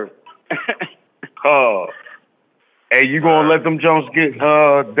earth. Hey, you gonna let them Jones get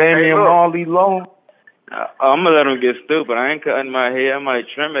Damian Marley long? I'm gonna let them get stupid. I ain't cutting my hair. I might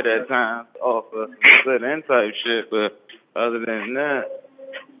trim it at times off of certain type shit, but other than that,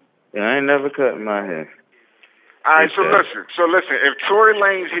 I ain't never cutting my hair. All right, so listen. If Tory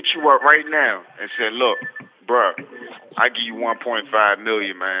Lanez hit you up right now and said, "Look, bruh, I give you $1.5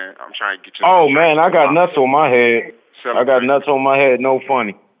 million, man. I'm trying to get you." Oh man, I got nuts on my head. I got nuts on my head. No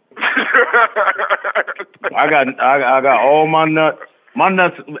funny. I got all my nuts. My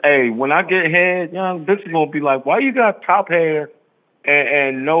nuts. Hey, when I get head, young, this is gonna be like, why you got top hair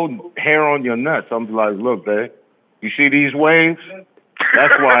and no hair on your nuts? I'm like, look, babe, you see these waves?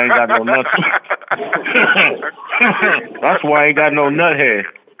 That's why I ain't got no nuts. That's why I ain't got no nut hair.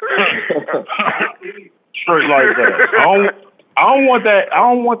 Straight like that. I don't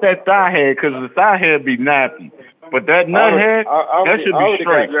want that thigh hair because the thigh hair be nappy. But that nut hair, that should be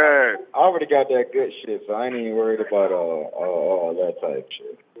straight. I already got that good shit, so I ain't even worried about all that type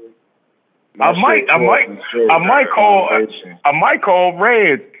shit. I might call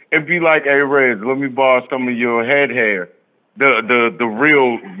Reds and be like, hey Reds, let me borrow some of your head hair. The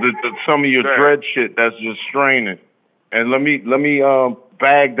real some of your dread shit that's just straining. And let me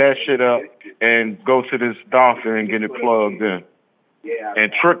bag that shit up and go to this doctor and get it plugged in.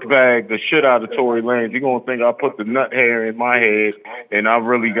 And trick bag the shit out of Tory Lanez. You gonna think I put the nut hair in my head and I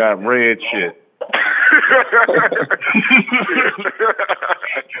really got red shit.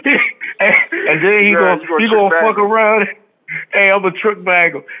 and then he gonna fuck around. Hey, I'm a trick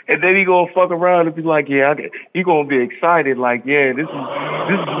bag him. And then he gonna fuck around and be like, he gonna be excited, like, yeah, this is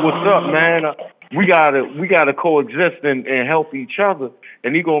what's up, man. We gotta coexist and help each other.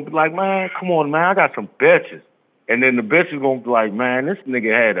 And he gonna be like, man, come on, man, I got some bitches. And then the bitch is gonna be like, man, this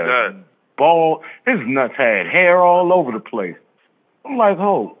nigga had a ball. His nuts had hair all over the place. I'm like,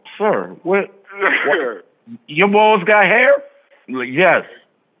 oh, sir, what? Your balls got hair? Like, yes.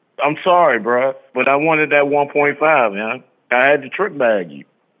 I'm sorry, bro, but I wanted that 1.5, man. I had to trick bag you.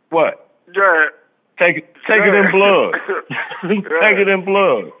 What? Yeah. Take it in blood. Take it in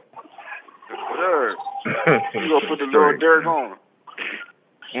blood. Yeah. You gonna put the little dirt on.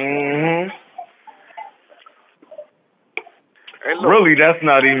 Hey, look, really, that's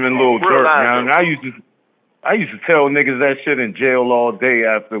not even little dirt, man. I used to tell niggas that shit in jail all day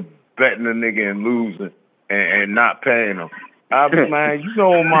after betting a nigga and losing and not paying them. I be, man, you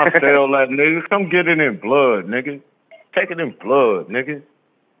know my cell, that nigga. Come get it in blood, nigga. Take it in blood, nigga.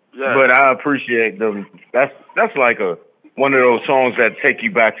 Yeah. But I appreciate them. That's like one of those songs that take you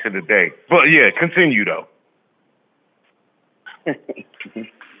back to the day. But yeah, continue though.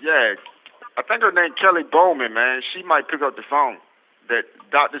 Yeah, I think her name Kelly Bowman, man. She might pick up the phone. That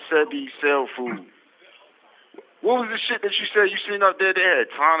Dr. Sebi sell food. What was the shit that you said you seen up there? They had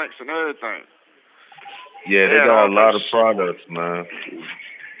tonics and everything. Yeah, they got a lot of products, man.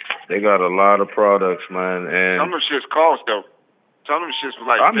 They got a lot of products, man. And some of them shits cost though. Some of them shits was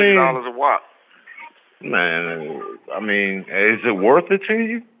like $50 a watt. Man, I mean, is it worth it to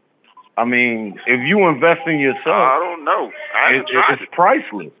you? I mean, if you invest in yourself, I don't know. It's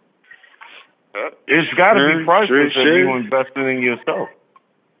priceless. It's got to be priceless if you invested in yourself.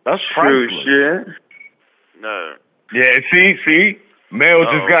 That's priceless. True shit. No. Yeah, see? Mel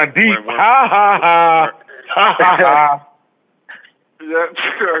just got deep. Ha ha ha. Ha ha ha. Yeah.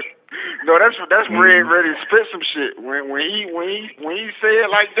 No, that's Red ready to spit some shit. When he say it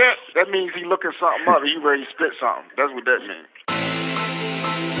like that, that means he looking something up. He ready to spit something. That's what that means.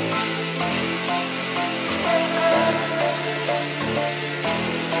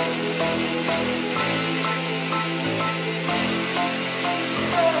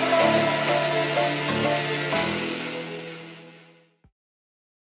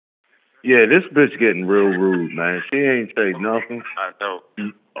 Yeah, this bitch getting real rude, man. She ain't say nothing. I know.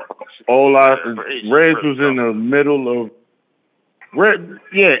 Reg was in the middle of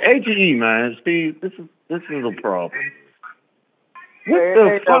AGE, man. See, this is a problem. What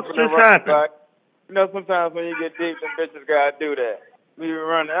the fuck just happened? You know, sometimes when you get deep, them bitches gotta do that. We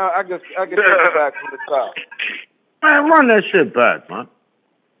run. I can take it back from the top. Man, run that shit back, man.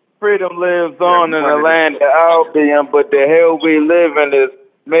 Freedom lives on in the land that I'll be in, but the hell we live in is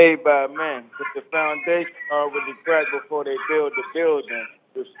made by men. But the foundation already cracked before they build the building.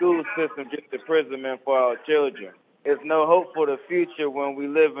 The school system gets imprisonment for our children. There's no hope for the future when we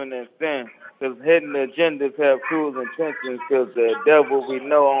living in sin. Because hidden agendas have cruel intentions. Because the devil we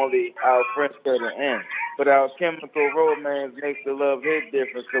know only our friends to the end. But our chemical romance makes the love hit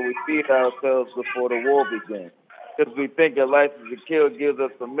different. So we feed ourselves before the war begins. Because we think a license to kill gives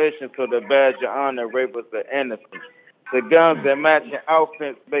us permission. So the badge of honor rape us the innocent. The guns that match your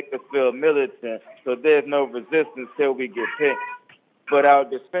outfits make us feel militant. So there's no resistance till we get picked. But our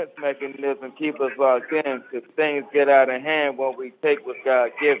defense mechanism keep us locked in because things get out of hand when we take what's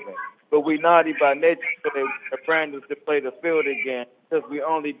God-given. But we naughty by nature, so they brand us to play the field again because we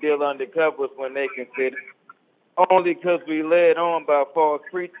only deal undercovers when they can fit. Only because we led on by false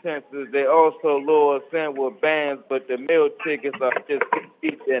pretenses. They also lure us in with bands, but the meal tickets are just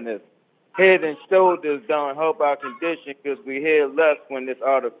each in us. Head and shoulders don't help our condition because we hear less when it's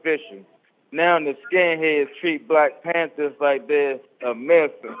artificial. Now the skinheads treat Black Panthers like they're a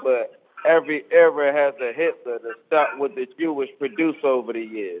myth, but every era has a Hitler to stop what the Jewish produce over the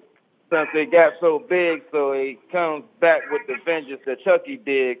years. Since they got so big, so he comes back with the vengeance that Chucky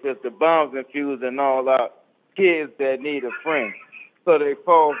did because the bombs infusing all our kids that need a friend. So they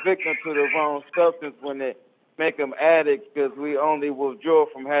fall victim to the wrong substance when they make them addicts because we only withdraw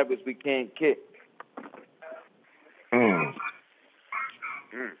from habits we can't kick.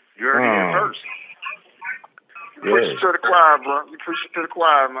 You heard it here first. You push it to the choir, bro. You push it to the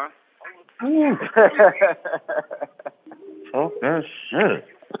choir, man. Talk that shit.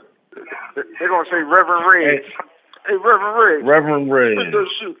 They're going to say Reverend Red. Hey, Reverend Red. Reverend Red. Put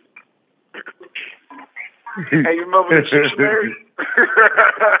those shoes. Hey, you remember the shit you married?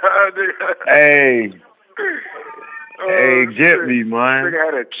 Hey, get me, man.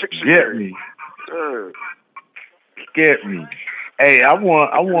 Get me. Get me. Hey, I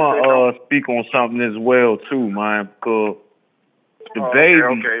want speak on something as well too, man, because the baby.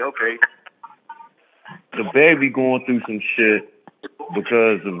 Okay. The baby going through some shit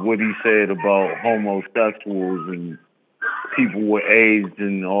because of what he said about homosexuals and people with AIDS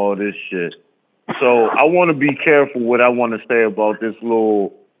and all this shit. So I want to be careful what I want to say about this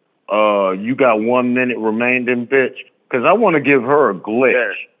little, you got 1 minute remaining bitch, because I want to give her a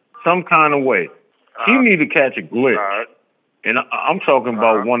glitch, some kind of way. She need to catch a glitch. And I'm talking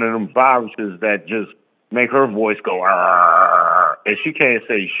about one of them viruses that just make her voice go, and she can't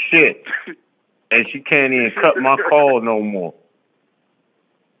say shit. And she can't even cut my call no more.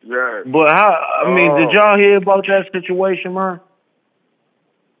 Yeah. But I mean, did y'all hear about that situation, man?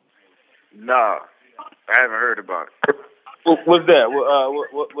 Nah, I haven't heard about it. What's that?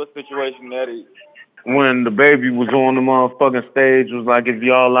 What situation that is? When the baby was on the motherfucking stage, was like, if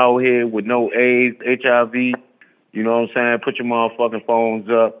y'all out here with no AIDS, HIV, you know what I'm saying, put your motherfucking phones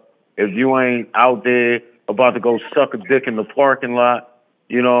up. If you ain't out there about to go suck a dick in the parking lot,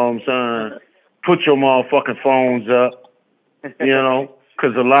 you know what I'm saying, put your motherfucking phones up, you know,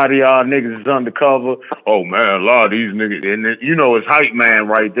 because a lot of y'all niggas is undercover. Oh, man, a lot of these niggas, and then, you know, it's hype man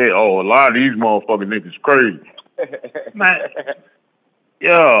right there. Oh, a lot of these motherfucking niggas crazy. Man,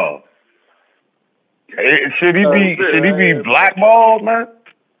 yo. Should he be blackballed, man?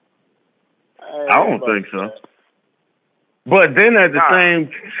 I don't think so. But then at the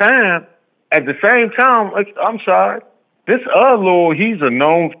same time, I'm sorry, this Lord, he's a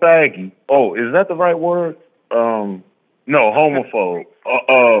known faggy. Oh, is that the right word? No, homophobe.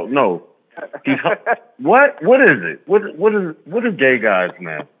 No, he's what? What is it? What is gay guys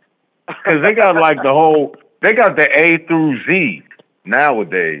now? Because they got like they got the A through Z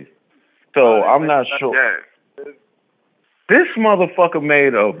nowadays. So I'm not sure. This motherfucker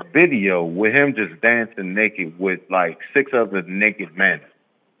made a video with him just dancing naked with like 6 other naked men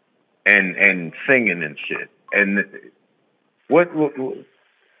and singing and shit. And what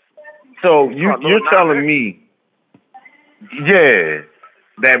so you're telling me, yeah,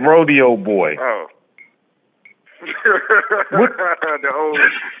 that rodeo boy. Oh. What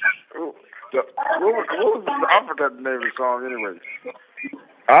was I forgot the name of the song anyway.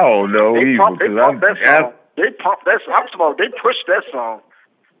 I don't know either. They pumped that song. They pumped that song. I'm talking about they pushed that song.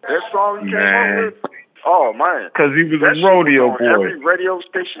 That song he came up with. Oh man. Because he was a rodeo boy. Every radio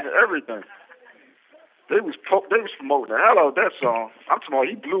station and everything. They was promoting the hell out of that song. I'm talking about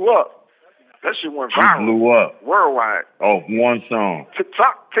he blew up. That shit went viral. He blew up worldwide. Oh, one song.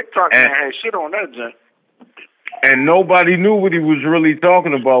 TikTok man had shit on that junk. And nobody knew what he was really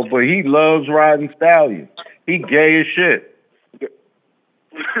talking about, but he loves riding stallions. He gay as shit.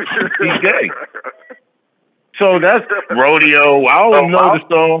 He's gay. So that's rodeo. I don't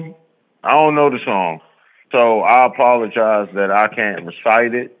know the song. So I apologize that I can't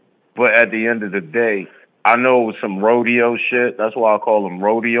recite it. But at the end of the day, I know it was some rodeo shit. That's why I call him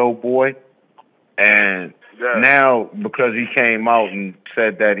Rodeo Boy. And now, because he came out and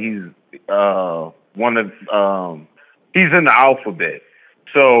said that he's he's in the alphabet.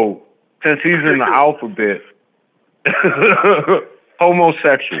 So since he's in the alphabet,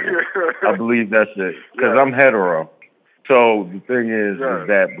 homosexual, I believe that's it. Because I'm hetero. So the thing is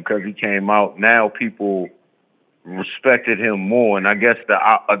that because he came out, now people respected him more. And I guess the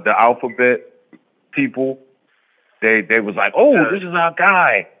alphabet people, they was like, oh, this is our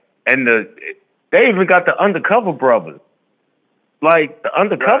guy. And they even got the Undercover Brothers. Like, the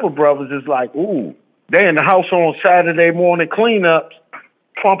Undercover Brothers is like, ooh, they in the house on Saturday morning cleanups,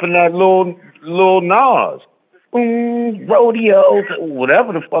 pumping that little Nas. Rodeo,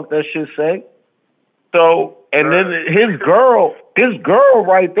 whatever the fuck that shit say. So, and then his girl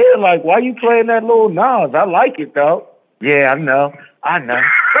right there, like, why you playing that little Nas? I like it, though. Yeah, I know.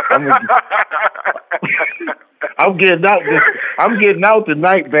 I'm getting out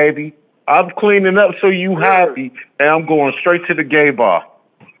tonight, baby. I'm cleaning up so you happy, and I'm going straight to the gay bar.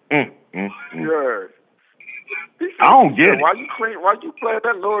 Good. I don't get it. Why you play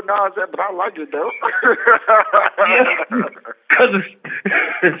that little Nas at? But I like it though. Because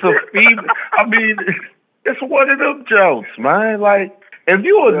it's a female. I mean, it's one of them jokes, man. Like, if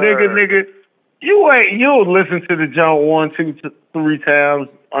you a nigga, you'll listen to the joke 1, 2, 3 times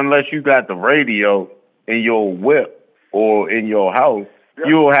unless you got the radio in your whip or in your house.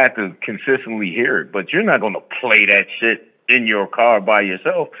 You'll have to consistently hear it, but you're not going to play that shit in your car by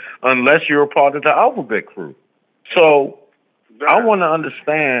yourself unless you're a part of the alphabet crew. So I want to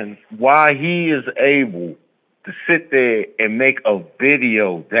understand why he is able to sit there and make a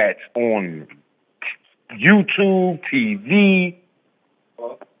video that's on YouTube, TV,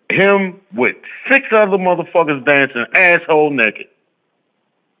 him with 6 other motherfuckers dancing asshole naked.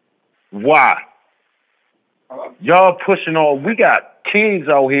 Why? Y'all pushing all. We got kids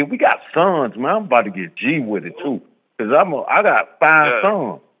out here. We got sons, man. I'm about to get G with it too, because I got 5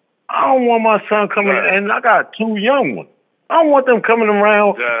 sons. I don't want my son coming, and I got 2 young ones. I don't want them coming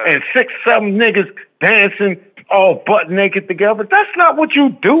around and 6, 7 niggas dancing all butt naked together. That's not what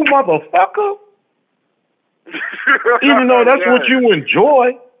you do, motherfucker. Even though that's what you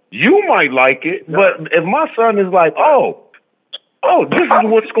enjoy, you might like it. But if my son is like, oh, this is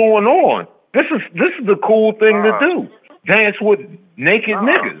what's going on. This is the cool thing to do. Dance with naked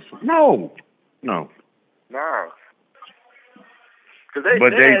niggas. No. Cause they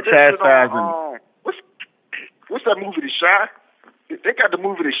chastising. What's that movie, The Shy? They got the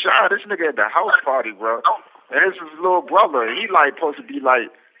movie The Shy. This nigga at the house party, bro. And it's his little brother. And he like supposed to be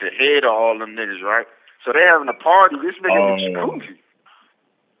like the head of all them niggas, right? So they having a party. This nigga in the jacuzzi.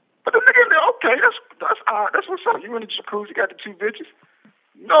 But the nigga, okay, that's what's up. You in the jacuzzi, got the two bitches.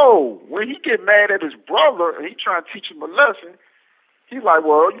 No, when he get mad at his brother and he trying to teach him a lesson, he's like,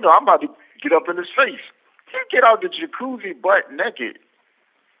 well, I'm about to get up in his face. He get out the jacuzzi butt naked.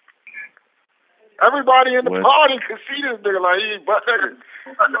 Everybody in the party could see this nigga like he butt naked.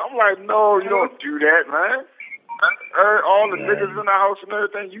 I'm like, no, you don't do that, man. All the niggas in the house and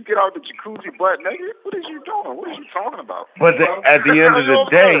everything, you get out the jacuzzi butt naked? What is you doing? What are you talking about? But at the end of the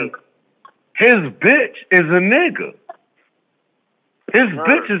day, his bitch is a nigga. His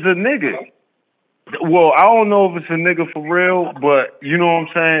bitch is a nigga. Well, I don't know if it's a nigga for real, but you know what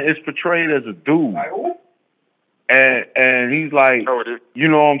I'm saying? It's portrayed as a dude. And he's like, you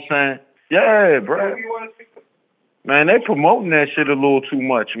know what I'm saying? Yeah, bro. Man, they promoting that shit a little too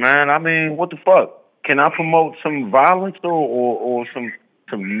much, man. I mean, what the fuck? Can I promote some violence or some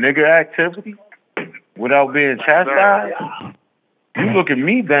nigger activity without being chastised? You look at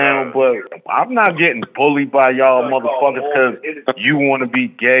me down, but I'm not getting bullied by y'all motherfuckers because you want to be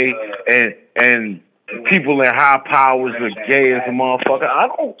gay and people in high powers are gay as a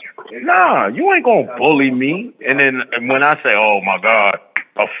motherfucker. Nah, you ain't gonna bully me. And then when I say, oh my God,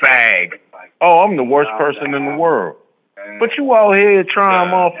 a fag, oh, I'm the worst person in the world. But you out here trying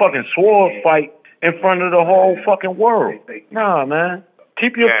motherfucking sword fight in front of the whole fucking world. Nah, man.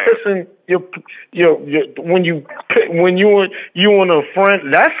 Keep your pissing when you and a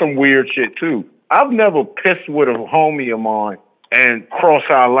friend. That's some weird shit too. I've never pissed with a homie of mine and cross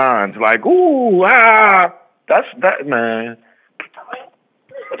our lines like, ooh, ah. That's that, man.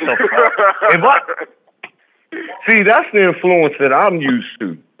 See, that's the influence that I'm used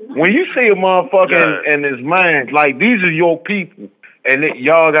to. When you see a motherfucker and his mind, like these are your people, and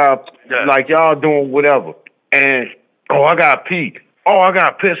y'all got like y'all doing whatever, and I got pee. Oh, I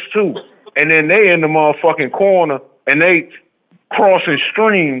got pissed too. And then they in the motherfucking corner and they crossing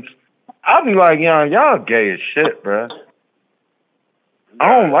streams. I'll be like, y'all gay as shit, bruh. I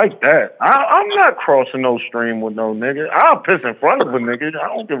don't like that. I'm not crossing no stream with no nigga. I'll piss in front of a nigga.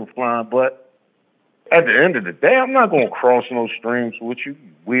 I don't give a flying butt. At the end of the day, I'm not going to cross no streams with you,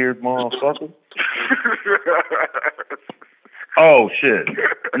 weird motherfucker. Oh, shit.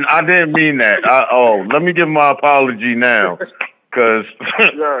 I didn't mean that. Let me give my apology now. Because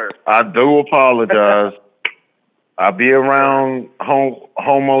I do apologize. I be around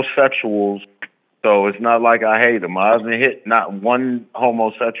homosexuals, so it's not like I hate them. I haven't hit not one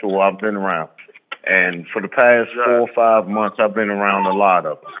homosexual I've been around. And for the past 4 or 5 months, I've been around a lot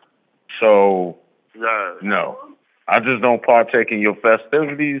of them. So, no. I just don't partake in your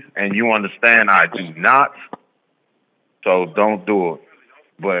festivities, and you understand I do not. So don't do it.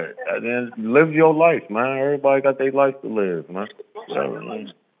 But then live your life, man. Everybody got their life to live, man.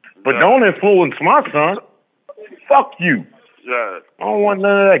 But don't influence my son. Fuck you. I don't want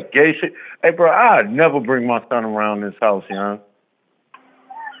none of that gay shit. Hey, bro, I'd never bring my son around this house,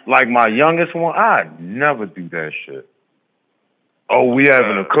 Like my youngest one, I'd never do that shit. Oh, we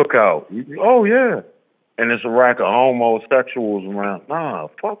having a cookout. Oh, yeah. And it's a rack of homosexuals around. Nah,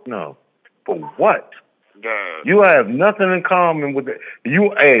 fuck no. For what? You have nothing in common with it.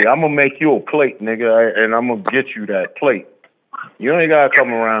 I'm gonna make you a plate, nigga, and I'm gonna get you that plate. You ain't gotta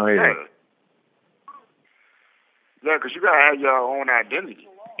come around here. Yeah, because you gotta have your own identity,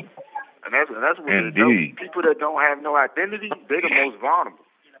 and that's what people that don't have no identity, they're the most vulnerable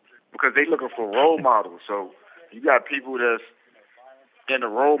because they looking for role models. So you got people that's in a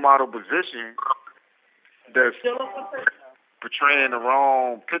role model position that's portraying the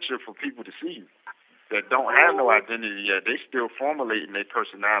wrong picture for people to see. That don't have no identity yet. They still formulating their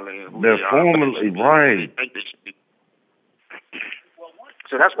personality and who they're they are. Formulating, right. They think they should be.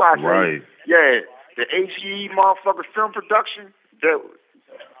 So that's why I say, the AGE motherfucker film production, that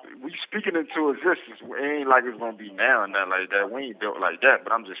we speaking into existence. It ain't like it's going to be now and nothing like that. We ain't built like that.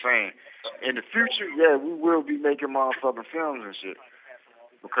 But I'm just saying, in the future, we will be making motherfucking films and shit.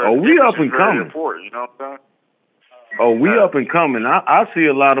 Because we up and coming. Important, you know what I'm saying? Oh, we up and coming. I see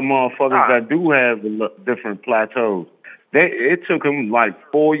a lot of motherfuckers that do have different plateaus. It took them like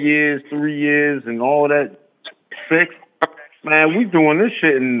 4 years, 3 years, and all that. 6. Man, we doing this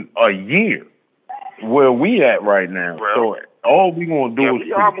shit in a year. Where we at right now? So all we gonna do is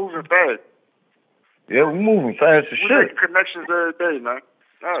we are moving fast. Yeah, we moving fast as shit. We making connections every day, man.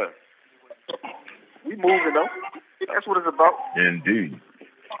 We moving though. That's what it's about. Indeed.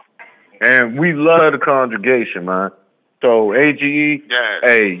 And we love the conjugation, man. So AGE,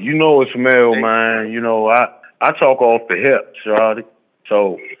 hey, you know it's Mel, man. You know I talk off the hip, shawty.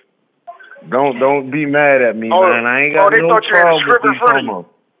 So don't be mad at me, man. I ain't got no problem with these homos.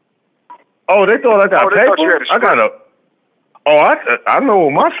 Oh, they thought I got paper? I got I know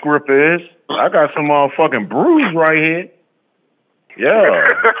what my script is. I got some motherfucking bruise right here. Yeah.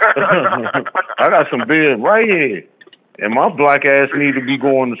 I got some beard right here. And my black ass need to be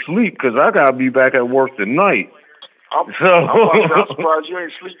going to sleep because I got to be back at work tonight. I'm surprised you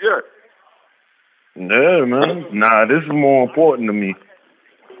ain't sleep yet. Yeah, man. Nah, this is more important to me.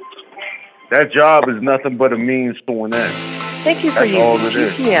 That job is nothing but a means to an end. Thank you for using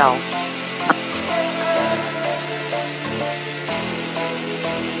GPL.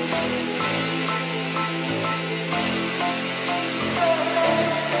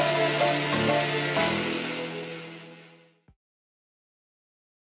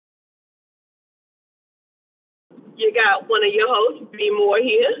 You got one of your hosts, B More,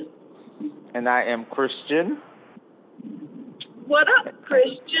 here. And I am Christian. What up,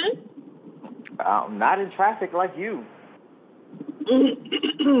 Christian? I'm not in traffic like you.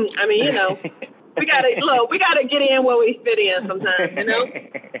 I mean, you know, we gotta get in where we fit in sometimes, you know?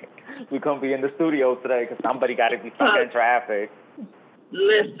 We're going to be in the studio today because somebody got to be stuck in traffic.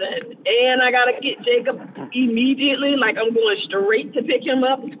 Listen, and I got to get Jacob immediately. Like, I'm going straight to pick him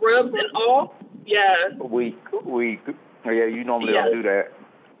up, scrubs and all. Yeah. Week. Yeah, you normally don't do that.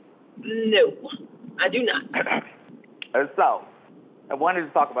 No, I do not. So, I wanted to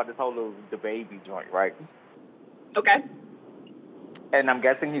talk about this whole little DaBaby joint, right? Okay. And I'm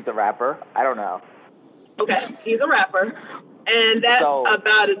guessing he's a rapper. I don't know. Okay, he's a rapper. And that's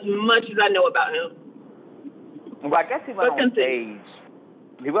about as much as I know about him. Well, I guess he went on stage.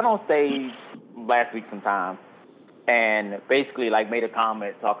 He went on stage last week sometime and basically, like, made a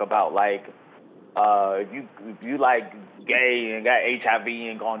comment, talk about, like, if you like gay and got HIV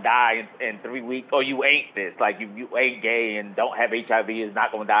and gonna die in 3 weeks, or you ain't this, like if you ain't gay and don't have HIV is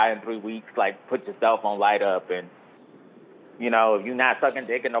not gonna die in 3 weeks, like put your cell phone light up, and you know if you're not sucking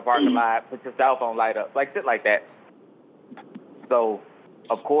dick in the parking lot, put your cell phone light up, like shit like that. So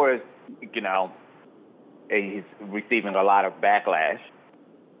of course, you know, he's receiving a lot of backlash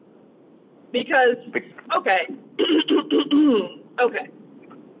because okay.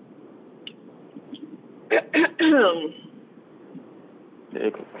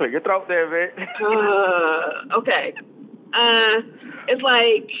 Clear your throat there, man. Okay. It's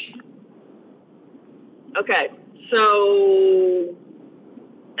like, okay, so,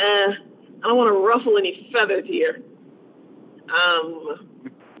 I don't want to ruffle any feathers here.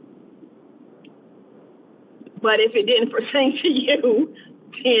 But if it didn't pertain to you,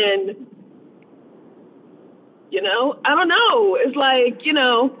 then, you know, I don't know. It's like, you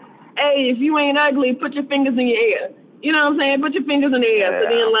know, hey, if you ain't ugly, put your fingers in your ear. You know what I'm saying? Put your fingers in the air. So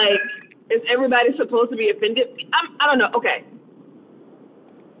then, like, is everybody supposed to be offended? I don't know. Okay.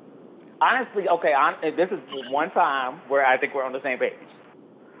 Honestly, okay, this is one time where I think we're on the same page.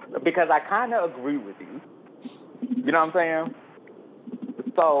 Because I kind of agree with you. You know what I'm saying?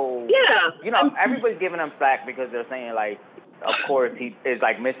 So, yeah. You know, everybody's giving him slack because they're saying, like, of course, he is,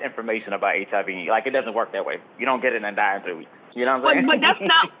 like, misinformation about HIV. Like, it doesn't work that way. You don't get it and die in 3 weeks. You know what I'm saying?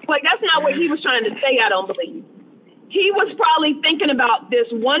 But that's not what he was trying to say, I don't believe. He was probably thinking about this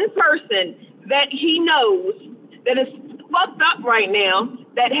one person that he knows that is fucked up right now,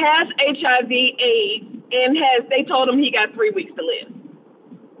 that has HIV/AIDS, and they told him he got 3 weeks to live.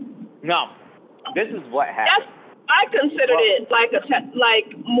 No, this is what happened. I considered it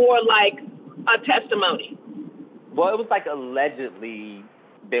like more like a testimony. Well, it was like allegedly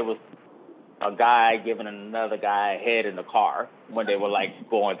there was a guy giving another guy a head in the car when they were like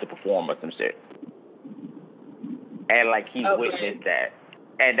going to perform or some shit. And like he witnessed that.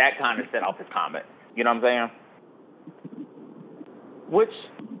 And that kind of set off his comment. You know what I'm saying? Which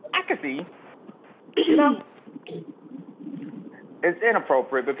I could see. You know? It's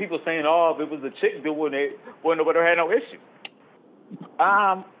inappropriate, but people saying, oh, if it was a chick doing it, wouldn't have had no issue.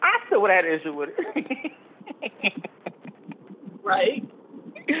 I still would have had an issue with it. Right.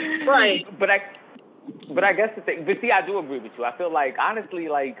 But I guess the thing, but see, I do agree with you. I feel like, honestly,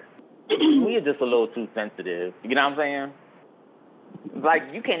 like, we are just a little too sensitive. You know what I'm saying? Like,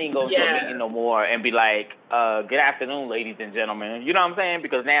 you can't even go to a meeting no more and be like, good afternoon, ladies and gentlemen. You know what I'm saying?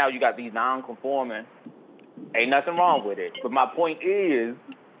 Because now you got these non-conforming. Ain't nothing wrong with it. But my point is,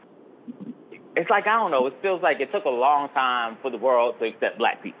 it's like, I don't know, it feels like it took a long time for the world to accept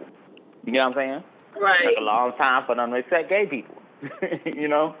black people. You know what I'm saying? Right. It took a long time for them to accept gay people. You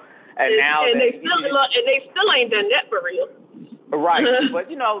know? And now they still ain't done that for real. Right, but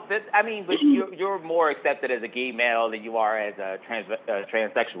but you're more accepted as a gay male than you are as a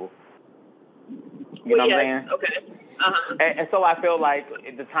transsexual. You know what I'm saying? Okay. Uh-huh. And so I feel like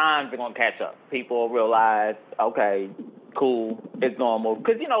the times are gonna catch up. People realize, okay, cool, it's normal.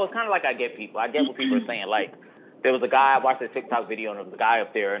 Because it's kind of like I get what people are saying. Like there was a guy, I watched a TikTok video, and there was a guy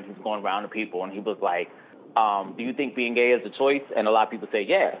up there, and he was going around to people, and he was like, do you think being gay is a choice? And a lot of people say,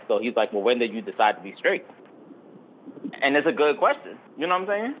 yeah. So he's like, well, when did you decide to be straight? And it's a good question. You know what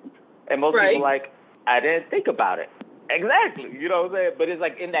I'm saying? And most people are like, I didn't think about it. Exactly. You know what I'm saying? But it's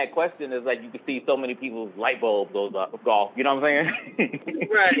like in that question, it's like you can see so many people's light bulb goes off. You know what I'm saying?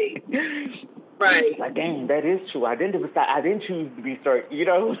 Right. It's like, dang, that is true. I didn't choose to be straight.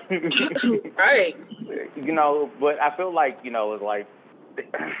 Right. But I feel like it's like,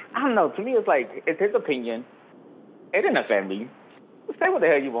 I don't know. To me, it's like it's his opinion. It didn't offend me. Say what the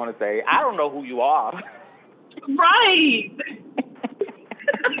hell you want to say. I don't know who you are. Right.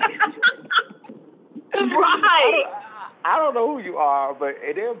 Right. I don't know who you are, but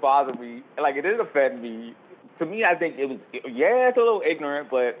it didn't bother me. Like, it didn't offend me. To me, I think it's a little ignorant,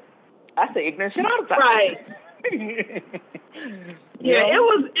 but I say ignorant shit all the time. Right. It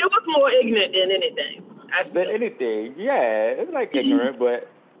was more ignorant than anything. It's like ignorant, but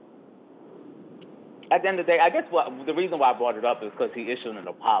at the end of the day, I guess the reason why I brought it up is because he issued an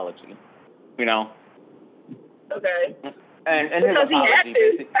apology. Okay. And because his apology, he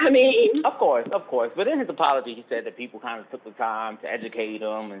had to. Of course. But in his apology, he said that people kind of took the time to educate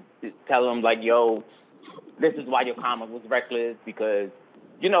him and to tell him, like, yo, this is why your comment was reckless, because,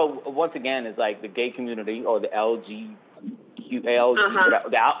 once again, it's like the gay community or the the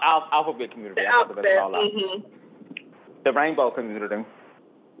alphabet community. The rainbow community.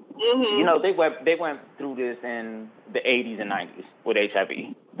 Mm-hmm. They went through this in the 80s and 90s with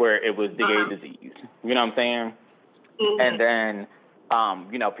HIV, where it was the gay disease. You know what I'm saying? Mm-hmm. And then,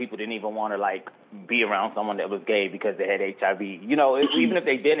 people didn't even want to, like, be around someone that was gay because they had HIV. Even if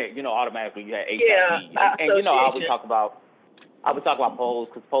they didn't, automatically you had HIV. And I always talk about Pose,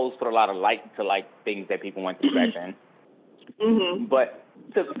 because Pose put a lot of light to, like, things that people went through back then. Mm-hmm. But,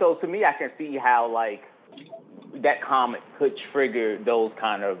 so to me, I can see how, like, that comment could trigger those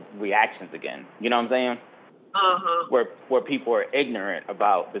kind of reactions again. You know what I'm saying? Uh-huh. Where people are ignorant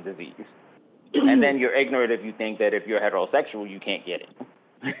about the disease. And then you're ignorant if you think that if you're heterosexual, you can't get it.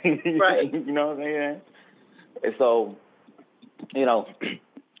 Right. You know what I'm saying? And so,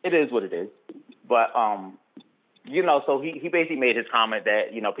 it is what it is. But, so he basically made his comment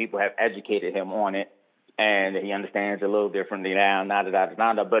that, people have educated him on it, and he understands a little differently now,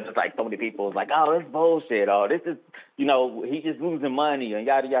 but it's like so many people is like, oh, it's bullshit, oh, this is, he's just losing money and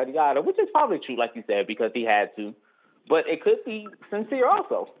yada, yada, yada, which is probably true, like you said, because he had to. But it could be sincere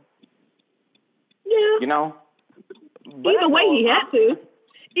also. Yeah. Either way, he had to.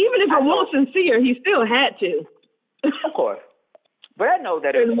 Even if it was sincere, he still had to. Of course. But I know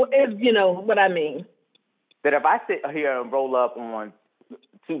that what I mean. That if I sit here and roll up on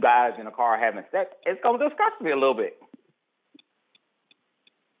two guys in a car having sex, it's going to disgust me a little bit.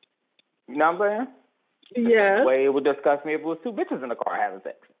 You know what I'm saying? Yeah. The way it would disgust me if it was two bitches in the car having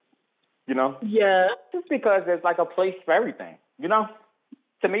sex. Yeah. Just because there's like a place for everything,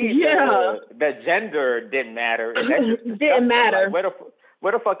 To me, the gender didn't matter. Didn't matter. Like,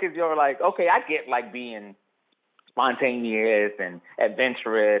 where the fuck is your, like, okay, I get, like, being spontaneous and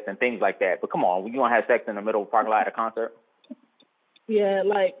adventurous and things like that, but come on, you want to have sex in the middle of a parking lot at a concert? Yeah,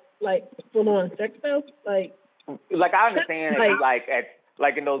 like full on sex though? Like I understand if you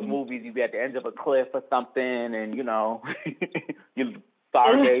like in those movies, you'd be at the end of a cliff or something, and you're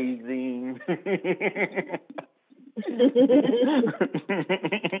stargazing.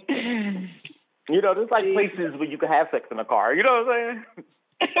 There's like places where you can have sex in a car. You know what I'm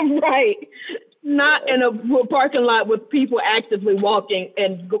saying? Right. Not in a parking lot with people actively walking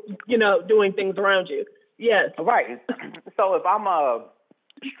and doing things around you. Yes. Right. So if I'm a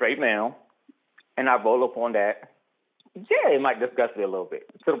straight male and I roll up on that, it might disgust me a little bit,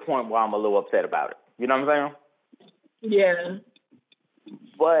 to the point where I'm a little upset about it. You know what I'm saying? Yeah.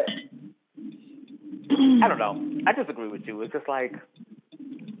 But I don't know. I disagree with you. It's just like,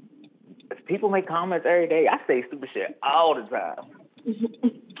 people make comments every day. I say stupid shit all the time.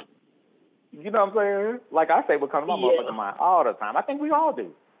 You know what I'm saying? Like, I say what comes to my motherfucking mind all the time. I think we all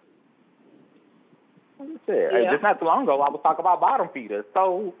do. Yeah. Just not too long ago, I was talking about bottom feeders.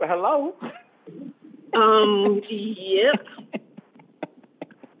 So, hello? Yep.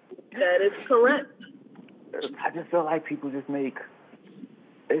 That is correct. I just feel like people just make...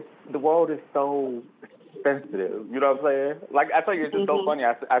 the world is so sensitive. You know what I'm saying? Like, I tell you, it's just so funny.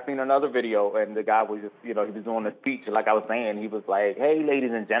 I seen another video, and the guy was just, he was doing a speech, and like I was saying, he was like, "Hey,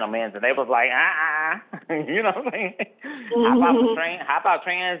 ladies and gentlemen," and they was like, you know what I'm saying? How about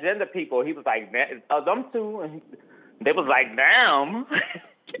transgender people? He was like, them too, and they was like, damn.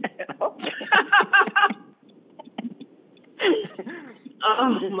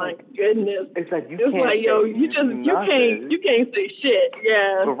 Oh my goodness! It's like you can't say shit.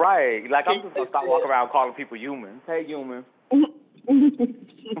 Yeah. But right, like I'm just gonna stop walking around calling people humans. Hey, human.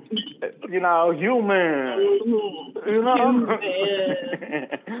 You know, human. You know.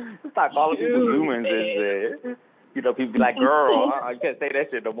 Stop calling people humans. You know, people be like, "Girl, you can't say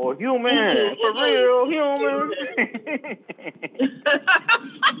that shit no more." Human, for real, human.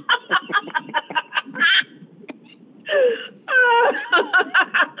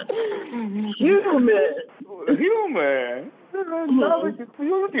 Human.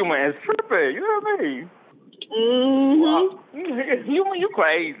 Human is tripping. You know what I mean? Human, you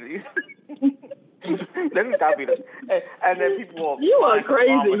crazy. Let me stop you. And then people will. You are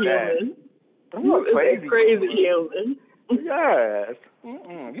crazy, human. You are crazy human. Yes.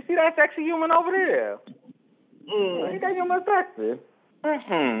 You see that sexy human over there? Ain't that human sexy?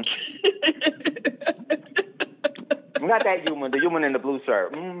 We got that human, the human in the blue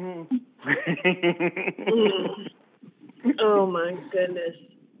shirt. Oh my goodness.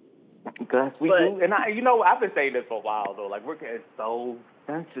 Because we do, and I've been saying this for a while though. Like, we're getting so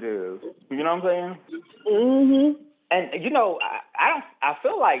sensitive. You know what I'm saying? And I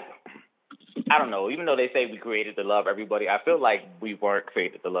feel like, I don't know. Even though they say we created to love everybody, I feel like we weren't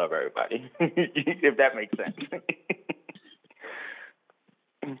created to love everybody. If that makes sense.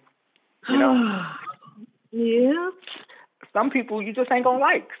 You know? Yeah. Some people you just ain't gonna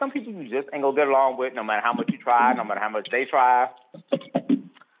like. Some people you just ain't gonna get along with, no matter how much you try, no matter how much they try.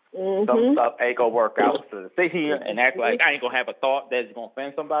 Some stuff ain't gonna work out. So to sit here and act like I ain't gonna have a thought that's gonna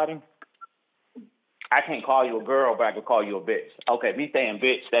offend somebody. I can't call you a girl, but I can call you a bitch. Okay, me saying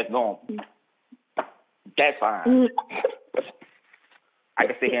bitch, that's fine. I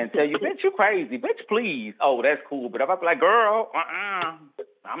can sit here and tell you, bitch, you crazy. Bitch, please. Oh, that's cool. But if I be like, girl,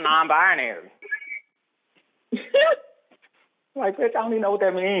 I'm non-binary. Like, bitch, I don't even know what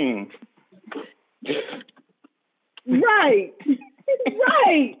that means. Right.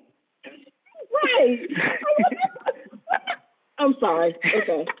 I'm sorry.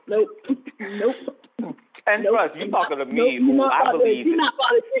 Okay. Nope. And plus, you talking to me, who I believe you're not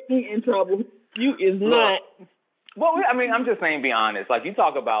about to get me in trouble. You is not. Well, I mean, I'm just saying, be honest. Like, you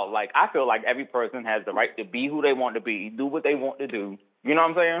talk about, like, I feel like every person has the right to be who they want to be, do what they want to do. You know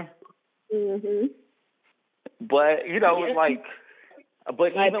what I'm saying? But it's like,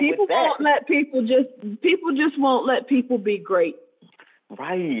 but like, even people with that, won't let people just won't let people be great.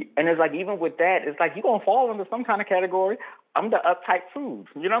 Right, and it's like, even with that, it's like you're gonna fall into some kind of category. I'm the uptight prude.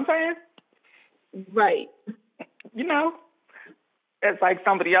 You know what I'm saying? Right. You know, it's like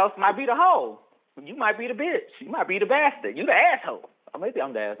somebody else might be the hoe. You might be the bitch. You might be the bastard. You the asshole. Or maybe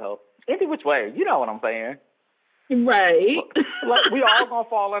I'm the asshole. Any which way, you know what I'm saying? Right. Like, we all gonna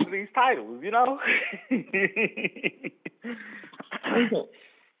fall under these titles, you know?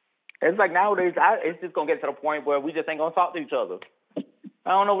 It's like nowadays, it's just gonna get to the point where we just ain't gonna talk to each other. I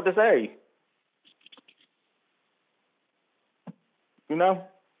don't know what to say. You know?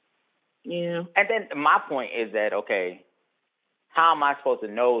 Yeah. And then my point is that, okay, how am I supposed to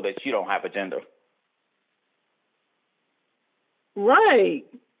know that you don't have a gender? Right.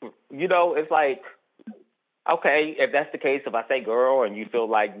 You know, it's like, okay, if that's the case, if I say girl and you feel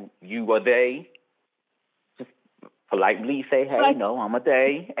like you are they, just politely say, hey, like, no, I'm a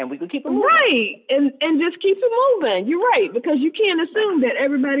they, and we can keep it moving. Right, and just keep it moving. You're right, because you can't assume that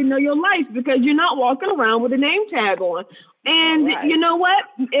everybody know your life because you're not walking around with a name tag on. And you know what?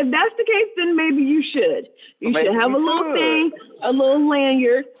 If that's the case, then maybe you should. You should have a little thing, a little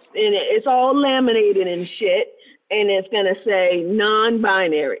lanyard, and it's all laminated and shit. And it's going to say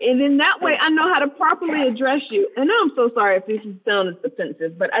non-binary. And then that way I know how to properly address you. And I'm so sorry if this sounds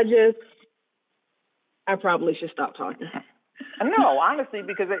offensive, but I probably should stop talking. No, honestly,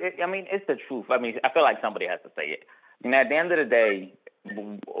 because, it's the truth. I mean, I feel like somebody has to say it. And at the end of the day,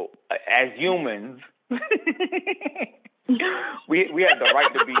 as humans, we have the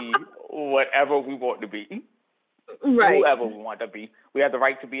right to be whatever we want to be. Right. Whoever we want to be. We have the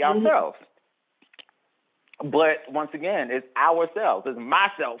right to be ourselves. But once again, it's ourselves. It's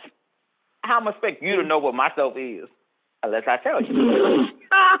myself. How am I expect you to know what myself is? Unless I tell you.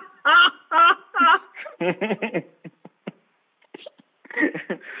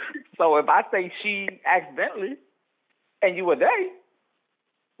 So if I say she accidentally and you were they,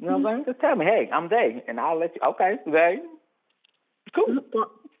 You know what I'm saying? Just tell me, hey, I'm they, and I'll let you. Okay, they. Cool.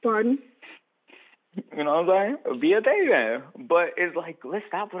 Pardon? You know what I'm saying? Be a day then. But it's like, let's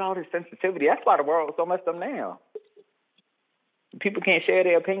stop with all this sensitivity. That's why the world's so messed up now. People can't share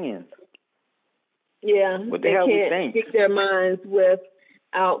their opinions. Yeah, what the they hell can't we think? speak their minds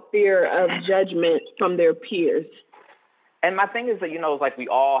without fear of judgment from their peers. And my thing is that, it's like we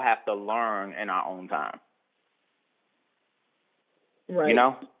all have to learn in our own time. Right.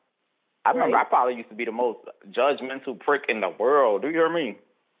 I remember I probably used to be the most judgmental prick in the world. Do you hear me?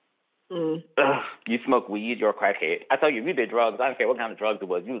 Mm. Ugh, you smoke weed, you're a crackhead. I tell you, if you did drugs, I don't care what kind of drugs it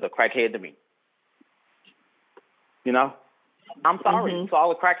was, you was a crackhead to me. I'm sorry to all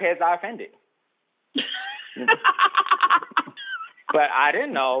the crackheads I offended. But I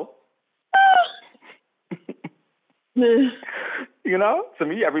didn't know. To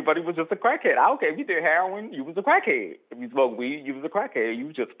me, everybody was just a crackhead. I don't care if you did heroin, you was a crackhead. If you smoked weed, you was a crackhead. You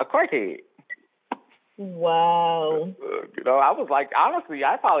was just a crackhead. Wow. I was like, honestly,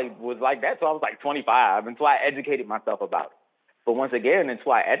 I probably was like that till I was like 25, until I educated myself about it. But once again,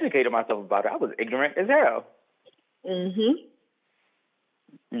 until I educated myself about it, I was ignorant as hell. Mhm.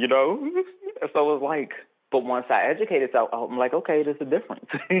 So it was like, but once I educated myself, I'm like, okay, there's a difference.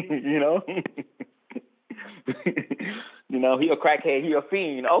 He a crackhead, he a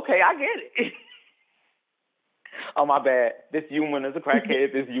fiend. Okay, I get it. Oh, my bad. This human is a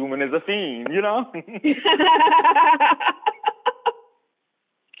crackhead, this human is a fiend,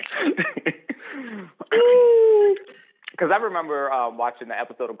 Because I remember watching the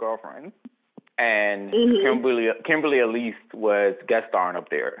episode of Girlfriends, and Kimberly Elise was guest starring up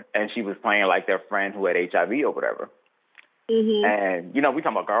there, and she was playing like their friend who had HIV or whatever. And, we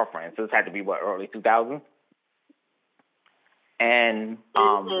talking about Girlfriends, so this had to be, early 2000s? And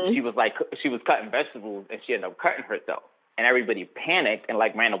she was cutting vegetables, and she ended up cutting herself. And everybody panicked and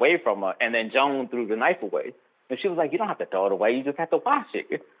ran away from her. And then Joan threw the knife away. And she was like, "You don't have to throw it away. You just have to wash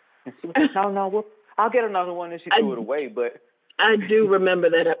it." And she was like, "No, well, I'll get another one." And she threw it away. But I do remember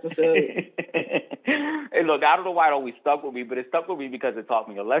that episode. Hey, look, I don't know why it always stuck with me, but it stuck with me because it taught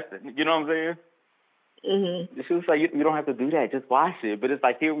me a lesson. You know what I'm saying? She was like, you don't have to do that. Just wash it. But it's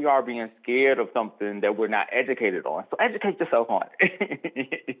like, here we are being scared of something that we're not educated on. So educate yourself on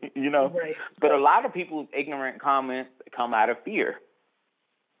it. Right. But a lot of people's ignorant comments come out of fear.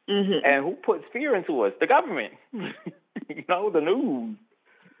 And who puts fear into us? The government. The news.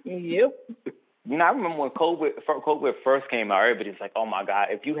 Yep. I remember when COVID first came out, everybody's like, oh, my God,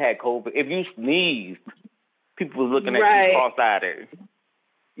 if you had COVID, if you sneezed, people was looking at you cross-eyed.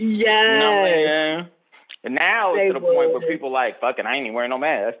 Yes. And now it's to the point where people like, fucking, I ain't even wearing no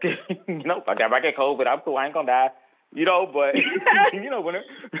mask. If I get COVID, I'm cool. I ain't gonna die. But when it,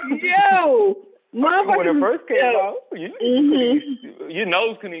 when it first came out, your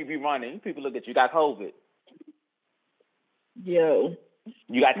nose couldn't even be running. People look at you, got COVID. Yo.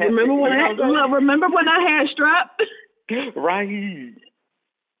 You got tested. Remember when I had strep? Right.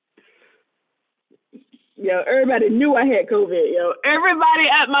 Yo, everybody knew I had COVID, yo. Everybody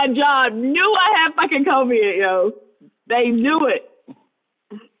at my job knew I had fucking COVID, yo. They knew it.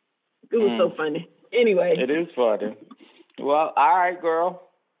 It was so funny. Anyway. It is funny. Well, all right,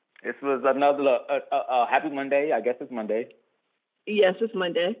 girl. This was another happy Monday. I guess it's Monday. Yes, it's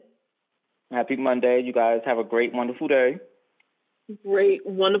Monday. Happy Monday. You guys have a great, wonderful day. Great,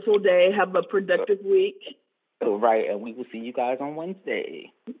 wonderful day. Have a productive week. All right, and we will see you guys on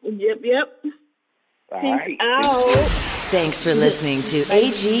Wednesday. Yep. All right. Out. Thanks for listening to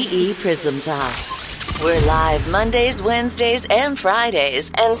AGE Prism Talk. We're live Mondays, Wednesdays, and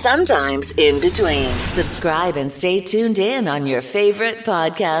Fridays, and sometimes in between. Subscribe and stay tuned in on your favorite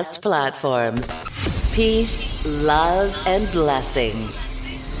podcast platforms. Peace, love, and blessings.